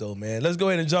talk, though, man. Let's go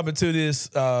ahead and jump into this.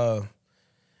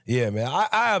 Yeah, man, I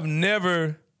have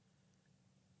never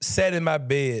sat in my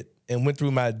bed and went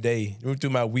through my day, went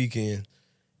through my weekend,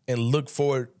 and looked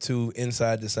forward to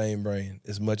Inside the Same Brain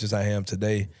as much as I am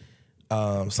today.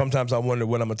 Sometimes I wonder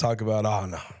what I'm going to talk about. Oh,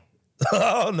 no.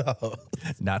 Oh, no.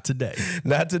 Not today.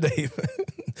 Not today.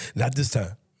 Not this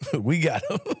time. We got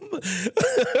him.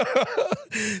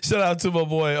 Shout out to my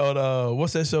boy on,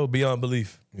 what's that show? Beyond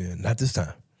Belief. Yeah, not this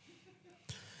time.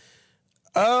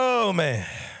 Oh, man.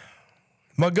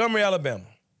 Montgomery, Alabama.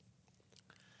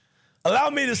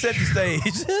 Allow me to set the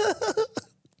stage.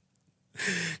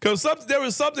 Because there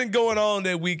was something going on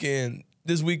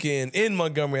this weekend in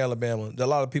Montgomery, Alabama, that a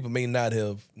lot of people may not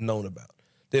have known about.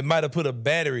 They might have put a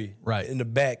battery in the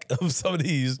back of some of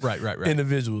these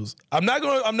individuals. I'm not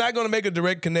gonna make a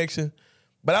direct connection,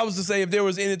 but I was to say if there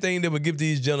was anything that would give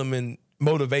these gentlemen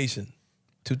motivation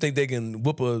to think they can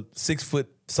whoop a 6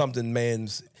 foot something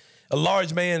a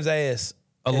large man's ass.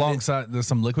 Alongside, there's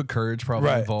some liquid courage probably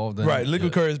involved.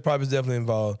 Liquid courage probably is definitely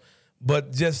involved.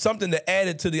 But just something that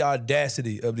added to the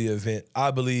audacity of the event,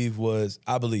 I believe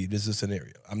this is a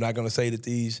scenario. I'm not gonna say that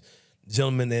these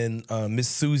gentleman and Miss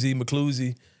Susie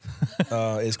McClusey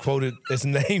is quoted, is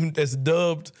named, as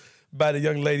dubbed by the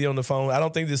young lady on the phone. I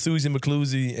don't think that Susie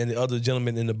McClusey and the other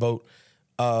gentleman in the boat,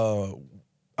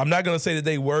 I'm not going to say that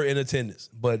they were in attendance,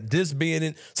 but this being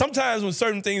in, sometimes when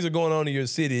certain things are going on in your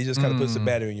city, it just kind of puts a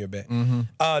battery in your back.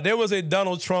 There was a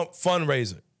Donald Trump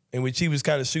fundraiser in which he was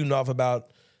kind of shooting off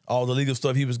about all the legal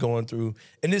stuff he was going through.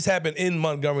 And this happened in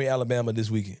Montgomery, Alabama this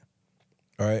weekend.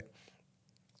 All right.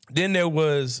 Then there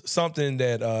was something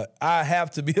that I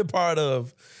have to be a part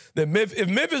of. That if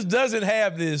Memphis doesn't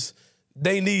have this,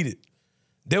 they need it.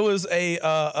 There was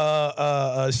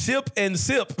a ship and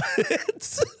sip.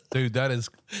 Dude, that is...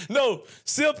 No,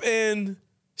 sip and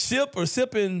ship or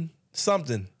sipping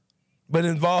something. But it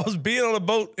involves being on a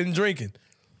boat and drinking.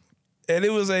 And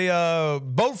it was a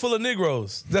boat full of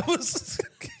Negroes. That was...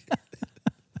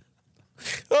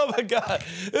 Oh, my God.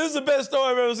 This is the best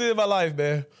story I've ever seen in my life,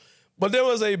 man. But there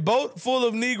was a boat full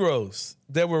of Negroes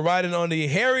that were riding on the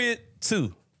Harriet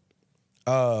II.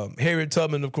 Harriet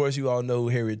Tubman, of course, you all know who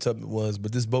Harriet Tubman was,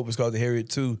 but this boat was called the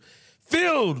Harriet II,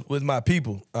 filled with my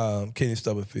people, Kenny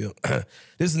Stubblefield.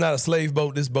 This is not a slave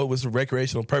boat. This boat was for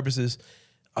recreational purposes.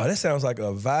 Oh, that sounds like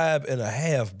a vibe and a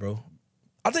half, bro.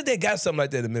 I think they got something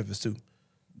like that in Memphis, too.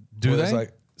 Do they? It's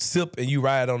like sip and you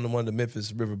ride on one of the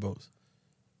Memphis river boats.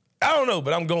 I don't know,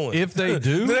 but I'm going. If they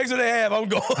do, the next one they have, I'm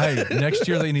going. Hey, next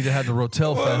year they need to have the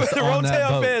Rotel Fest on that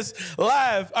boat. Rotel Fest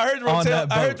live. I heard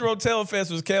the Rotel Fest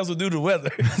was canceled due to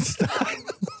weather.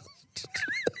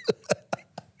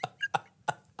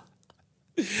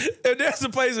 If there's a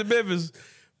place in Memphis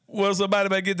where somebody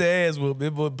might get their ass whooped,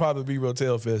 it would probably be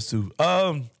Rotel Fest too.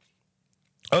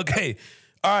 Okay,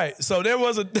 all right. So there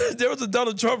was a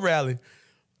Donald Trump rally.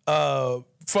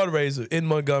 Fundraiser in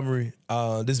Montgomery.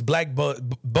 This black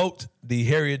boat, the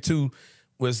Harriet II,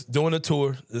 was doing a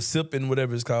tour, the sipping,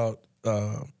 whatever it's called,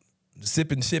 the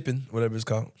sipping, shipping, whatever it's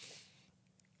called.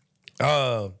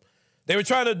 They were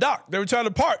trying to dock. They were trying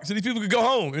to park so these people could go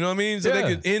home, you know what I mean? So they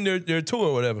could end their tour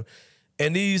or whatever.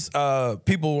 And these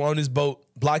people were on this boat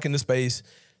blocking the space.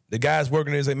 The guys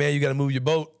working there say, man, you got to move your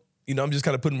boat. You know, I'm just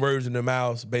kind of putting words in their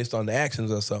mouths based on the actions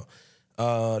or so.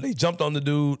 They jumped on the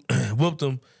dude, whooped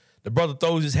him. The brother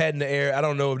throws his hat in the air. I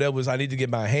don't know if that was, I need to get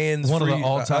my hands One free. of the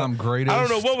all-time greatest. I don't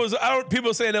know what was,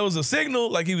 people saying that was a signal,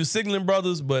 like he was signaling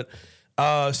brothers, but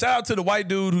shout out to the white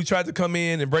dude who tried to come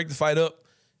in and break the fight up,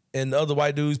 and the other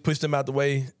white dudes pushed him out the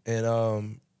way,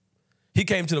 and he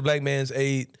came to the black man's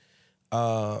aid.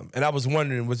 And I was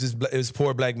wondering, was this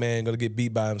poor black man going to get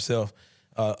beat by himself?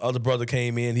 Other brother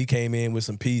came in. He came in with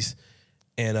some peace,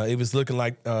 and it was looking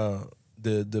like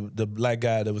the black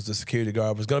guy that was the security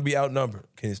guard was going to be outnumbered,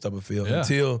 Kenny Stubblefield,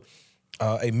 until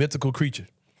a mythical creature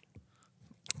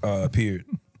appeared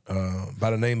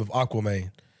by the name of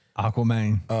Aquaman.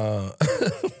 Aquaman.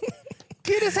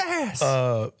 Get his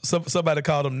ass. Somebody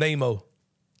called him Nemo.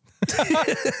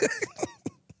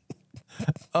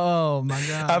 Oh my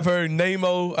God! I've heard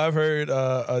Nemo. I've heard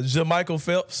Jermichael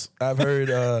Phelps. I've heard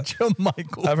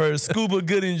Jermichael. I've heard Scuba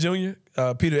Gooding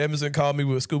Jr. Peter Emerson called me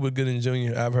with Scuba Gooding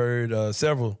Jr. I've heard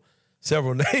several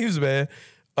names, man.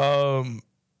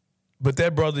 But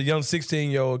that brother, young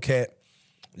 16-year-old cat,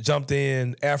 jumped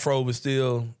in. Afro was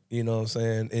still, you know what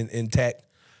I'm saying, intact.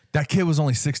 That kid was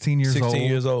only 16 years old. 16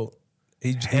 years old.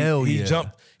 He yeah.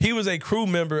 jumped. He was a crew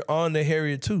member on the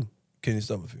Harriet II, Kenny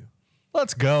Stubblefield.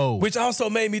 Let's go. Which also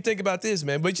made me think about this,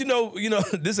 man. But you know,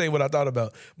 this ain't what I thought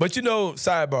about. But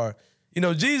sidebar,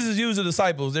 Jesus used the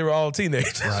disciples. They were all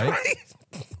teenagers, right?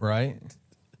 Right.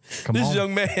 Come this on.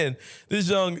 young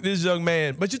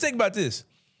man. But you think about this.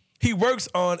 He works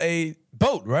on a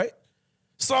boat, right?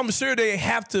 So I'm sure they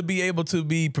have to be able to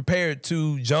be prepared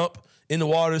to jump in the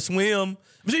water, swim.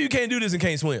 I'm sure you can't do this and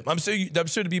can't swim. I'm sure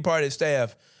to be part of the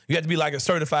staff, you have to be like a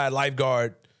certified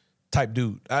lifeguard type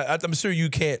dude. I'm sure you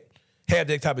can't have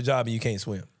that type of job and you can't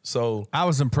swim. So I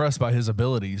was impressed by his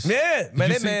abilities. Yeah, man,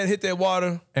 that man hit that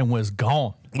water and was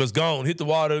gone. Hit the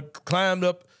water, climbed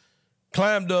up,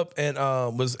 and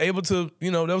was able to.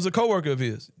 There was a coworker of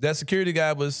his. That security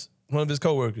guy was one of his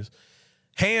coworkers.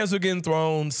 Hands were getting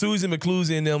thrown. Susie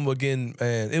McClusey and them were getting.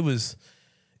 Man, it was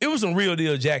some real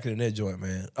deal jacket in that joint,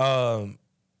 man.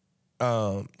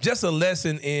 Just a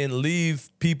lesson in leave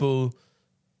people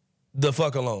the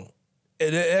fuck alone.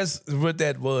 That's what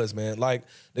that was, man. Like,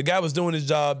 the guy was doing his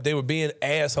job. They were being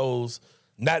assholes,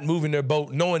 not moving their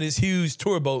boat, knowing this huge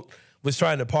tour boat was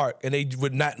trying to park, and they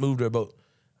would not move their boat.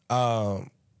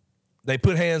 They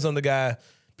put hands on the guy.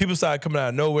 People started coming out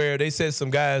of nowhere. They said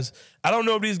some guys, I don't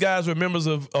know if these guys were members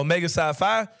of Omega Psi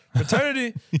Phi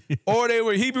fraternity or they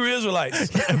were Hebrew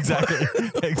Israelites.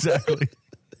 Exactly.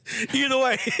 Either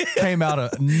way. Came out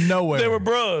of nowhere. They were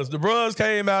bros. The bros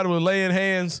came out and were laying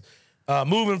hands.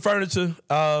 Moving furniture.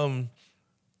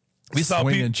 We saw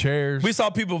swinging chairs. We saw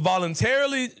people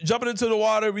voluntarily jumping into the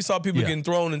water. We saw people getting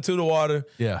thrown into the water.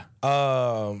 Yeah.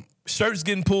 Shirts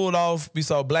getting pulled off. We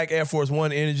saw Black Air Force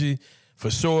One energy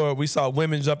for sure. We saw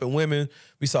women jumping women.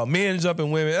 We saw men jumping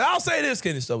women. And I'll say this,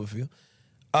 Kenny Stubblefield.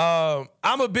 I'm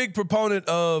a big proponent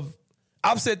of.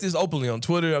 I've said this openly on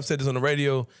Twitter. I've said this on the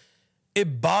radio.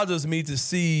 It bothers me to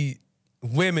see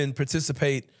women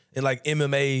participate in like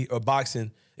MMA or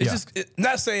boxing. It's just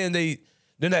not saying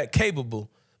they're not capable,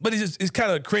 but it's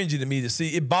kind of cringy to me to see.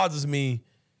 It bothers me,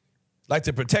 like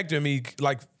the protector in me,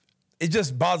 like it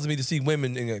just bothers me to see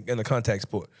women in a contact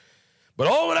sport. But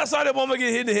when I saw that woman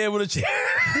get hit in the head with a chair,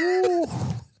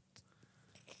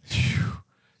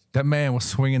 that man was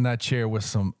swinging that chair with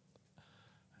some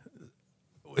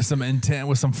intent,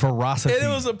 with some ferocity. And it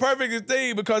was a perfect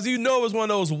thing because it was one of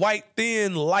those white,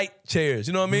 thin, light chairs.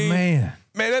 You know what I mean?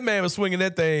 Man, that man was swinging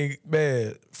that thing,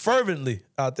 man, fervently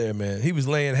out there, man. He was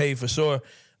laying hay for sure.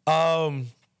 Some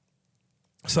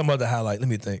other highlight, let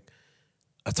me think.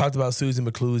 I talked about Susie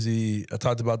McClusey. I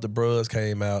talked about the Bros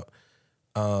came out.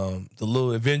 The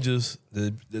little Avengers,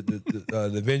 the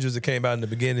Avengers that came out in the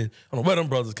beginning. I don't know where them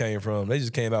brothers came from. They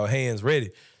just came out hands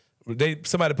ready.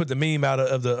 Somebody put the meme out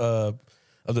of the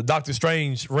Doctor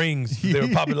Strange rings. They were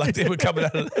popping like they were coming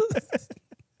out of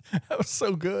That was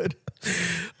so good.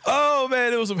 Oh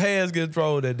man, it was some hands getting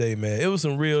thrown that day, man. It was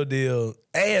some real deal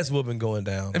ass whooping going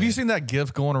down. Have you seen that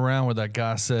GIF going around where that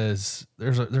guy says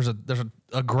there's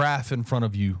a graph in front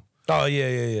of you? Oh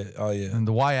yeah. Oh yeah. And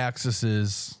the y-axis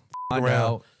is find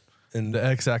out, and the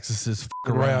x-axis is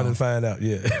around and find out.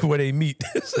 Yeah, where they meet.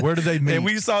 Where do they meet? And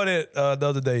we saw that the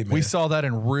other day, man. We saw that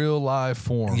in real live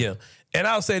form. Yeah. And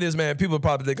I'll say this, man. People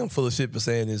probably think I'm full of shit for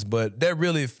saying this, but that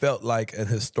really felt like an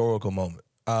historical moment.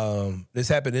 This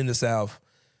happened in the South.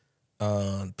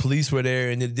 Police were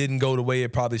there, and it didn't go the way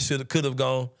it probably could have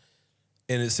gone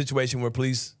in a situation where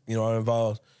police, are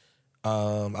involved.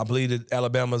 I believe that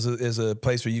Alabama is a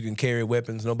place where you can carry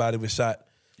weapons. Nobody was shot.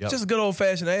 Yep. Just a good old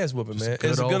fashioned ass whooping, man.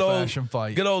 It's a good old fashioned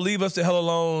fight. Good old leave us the hell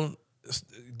alone.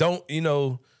 Don't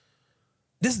we're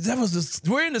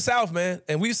in the South, man,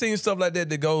 and we've seen stuff like that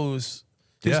goes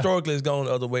historically has gone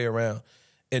the other way around.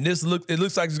 And it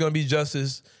looks like it's gonna be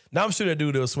justice. Now I'm sure that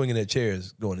dude that was swinging that chair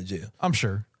is going to jail. I'm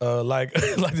sure. Like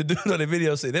the dude on the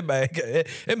video said, that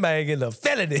man getting a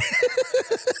felony.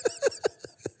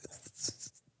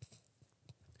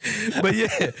 But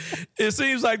yeah, it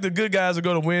seems like the good guys are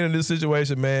going to win in this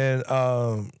situation, man.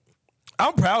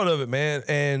 I'm proud of it, man.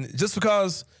 And just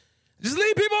because, just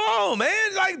leave people alone,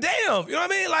 man. Like, damn, you know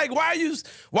what I mean? Like, why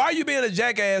are you being a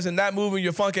jackass and not moving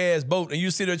your funk ass boat? And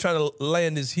you sit there trying to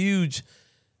land this huge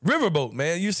riverboat,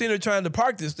 man. You sit there trying to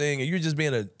park this thing, and you're just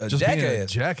being a jackass. Being a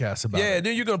jackass about it. Yeah,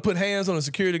 then you're gonna put hands on a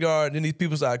security guard, and then these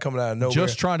people start coming out of nowhere.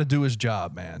 Just trying to do his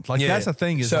job, man. Like that's the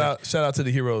thing. Is shout out to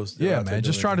the heroes. Yeah, man.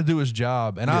 Just trying to do his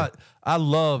job, and I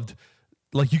loved.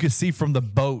 Like you could see from the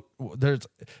boat,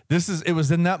 it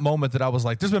was in that moment that I was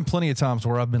like, there's been plenty of times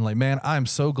where I've been like, man, I'm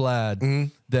so glad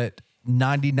that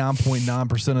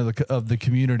 99.9% of the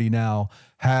community now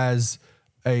has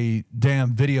a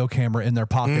damn video camera in their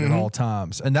pocket at all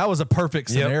times. And that was a perfect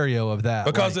scenario of that.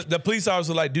 Because like, the police officers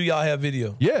were like, do y'all have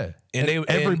video? Yeah. And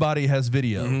everybody has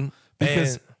video.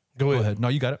 Because go ahead. No,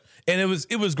 you got it. And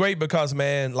it was great because,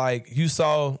 man, like you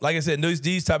saw, like I said,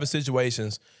 these type of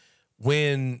situations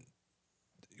when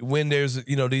there's,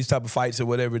 these type of fights or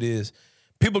whatever it is,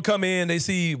 people come in, they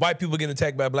see white people getting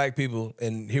attacked by black people,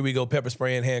 and here we go, pepper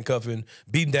spraying, handcuffing,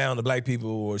 beating down the black people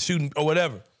or shooting or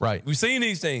whatever. Right. We've seen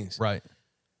these things. Right.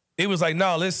 It was like,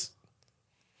 no, let's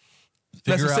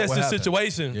assess the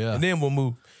situation and then we'll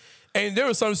move. And there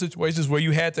were some situations where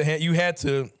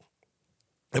the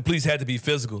police had to be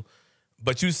physical.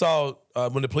 But you saw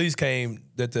when the police came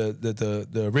that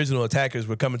the original attackers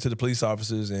were coming to the police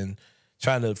officers and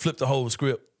trying to flip the whole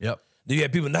script. Yep. Then you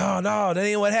had people, no, that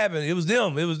ain't what happened. It was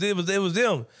them. It was them.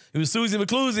 It was Susie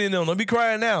McClusey and them. Don't be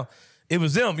crying now. It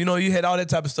was them. You had all that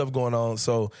type of stuff going on.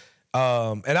 So,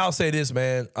 and I'll say this,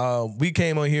 man. We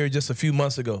came on here just a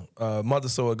month or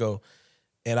so ago,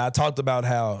 and I talked about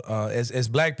how as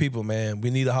black people, man,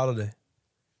 we need a holiday.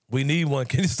 We need one.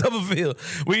 Kenny Stubblefield.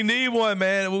 We need one,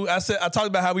 man. I talked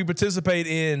about how we participate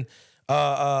in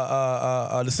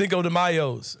the Cinco de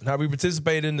Mayos and how we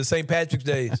participate in the St. Patrick's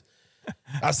Days.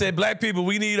 I said, black people,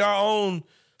 we need our own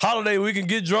holiday where we can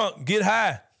get drunk, get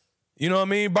high. You know what I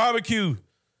mean? Barbecue.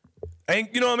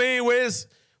 You know what I mean?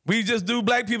 We just do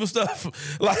black people stuff.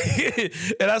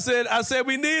 And I said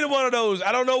we needed one of those.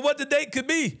 I don't know what the date could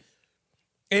be.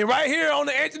 And right here on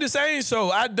the Anthony Sain Show,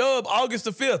 I dub August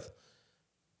the 5th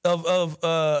of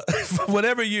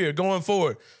whatever year going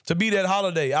forward to be that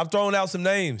holiday. I've thrown out some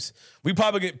names. We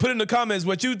probably put in the comments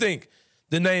what you think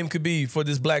the name could be for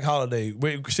this black holiday.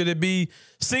 Should it be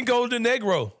Cinco de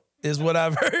Negro is what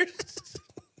I've heard.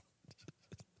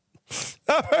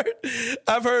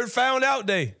 I've heard Found Out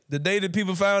Day, the day that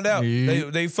people found out.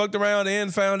 They fucked around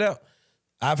and found out.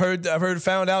 I've heard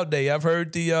Found Out Day. I've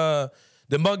heard the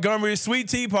Montgomery Sweet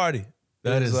Tea Party.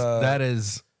 That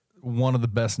is one of the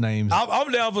best names.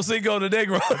 I'm down for Cinco de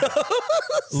Negro.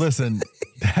 Listen,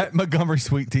 that Montgomery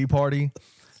Sweet Tea Party,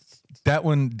 that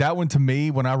one to me,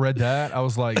 when I read that, I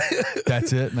was like,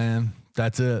 that's it, man.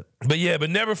 That's it. But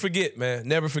never forget, man.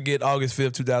 Never forget August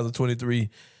 5th, 2023.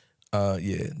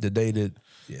 The day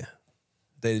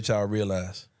that y'all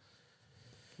realize.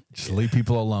 Just leave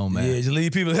people alone, man. Yeah, just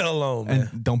leave people the hell alone, man.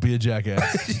 And don't be a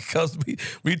jackass. Because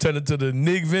we turn into the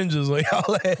Nick Vengers on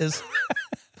y'all ass.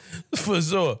 For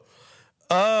sure.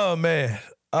 Oh, man.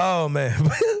 Oh,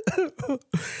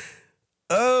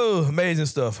 amazing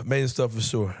stuff. Amazing stuff for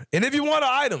sure. And if you want an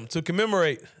item to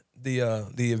commemorate the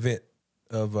event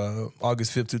of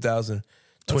August 5th,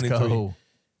 2023,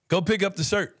 go pick up the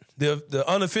shirt, the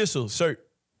unofficial shirt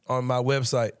on my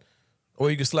website. Or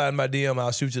you can slide in my DM.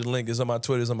 I'll shoot you the link. It's on my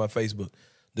Twitter. It's on my Facebook.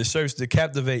 The shirts to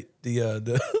captivate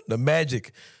the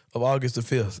magic of August the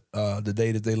 5th, the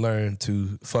day that they learn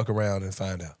to fuck around and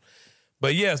find out.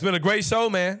 But yeah, it's been a great show,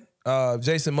 man.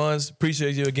 Jason Munz,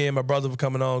 appreciate you again, my brother, for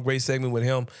coming on. Great segment with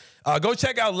him. Go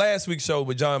check out last week's show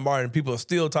with John Martin. People are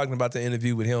still talking about the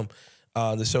interview with him,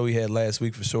 the show he had last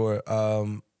week for sure.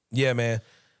 Yeah, man.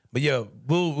 But yeah,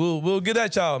 we'll get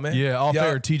at y'all, man. Yeah, off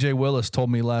air, TJ Willis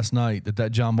told me last night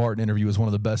that John Martin interview was one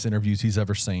of the best interviews he's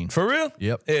ever seen. For real?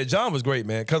 Yep. Yeah, John was great,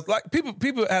 man. Because like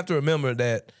people have to remember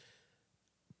that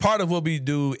part of what we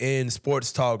do in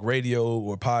sports talk, radio,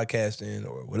 or podcasting,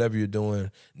 or whatever you're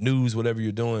doing, news, whatever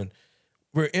you're doing,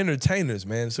 we're entertainers,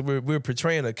 man. So we're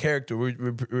portraying a character.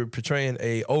 We're portraying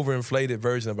a overinflated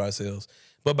version of ourselves.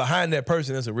 But behind that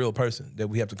person is a real person that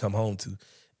we have to come home to.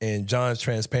 And John's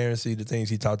transparency, the things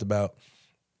he talked about.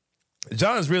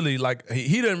 John's really like,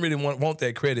 he doesn't really want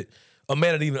that credit. A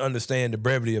man doesn't even understand the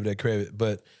brevity of that credit.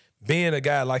 But being a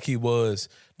guy like he was,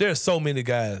 there are so many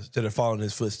guys that are following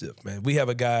his footsteps, man. We have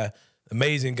a guy,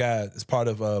 amazing guy, that's part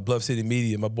of Bluff City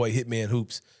Media, my boy Hitman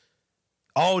Hoops.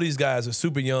 All these guys are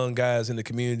super young guys in the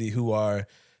community who are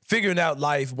figuring out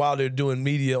life while they're doing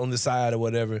media on the side or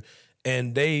whatever.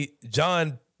 And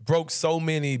John broke so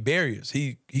many barriers.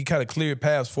 He kind of cleared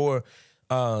paths for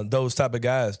those type of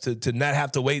guys to not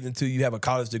have to wait until you have a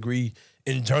college degree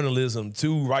in journalism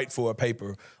to write for a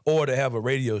paper or to have a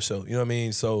radio show. You know what I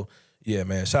mean? So yeah,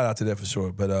 man, shout out to that for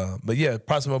sure. But yeah,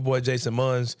 props to my boy Jason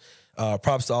Munz.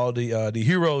 Props to all the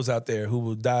heroes out there who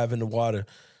will dive in the water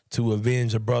to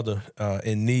avenge a brother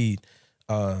in need.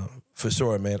 For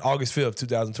sure, man. August 5th,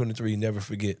 2023, never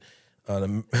forget.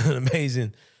 An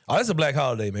amazing. Oh, that's a black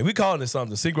holiday, man. We calling it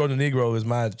something. Cinco de Negro is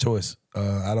my choice.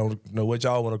 I don't know what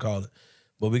y'all want to call it,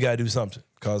 but we got to do something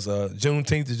because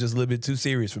Juneteenth is just a little bit too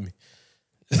serious for me.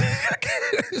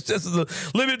 It's just a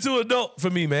little bit too adult for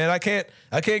me, man. I can't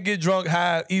get drunk,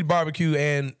 high, eat barbecue,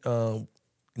 and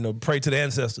pray to the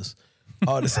ancestors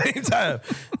all at the same time.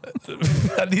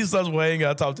 I need something where I ain't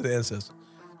gotta talk to the ancestors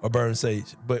or burn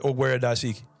sage, or wear a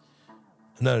dashiki.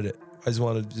 None of that. I just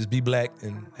want to just be black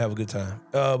and have a good time.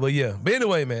 But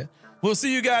anyway, man, we'll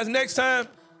see you guys next time.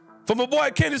 For my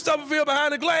boy Kenny Stubblefield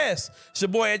behind the glass, it's your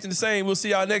boy Anthony Sane. We'll see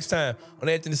y'all next time on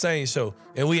the Anthony Sane Show,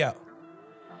 and we out.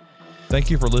 Thank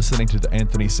you for listening to the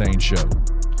Anthony Sane Show.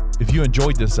 If you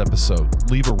enjoyed this episode,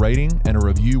 leave a rating and a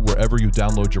review wherever you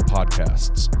download your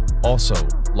podcasts. Also,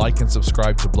 like and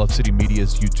subscribe to Bluff City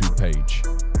Media's YouTube page.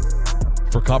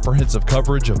 For comprehensive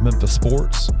coverage of Memphis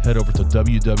sports, head over to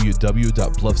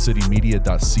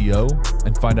www.bluffcitymedia.co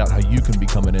and find out how you can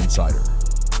become an insider.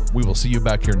 We will see you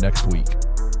back here next week.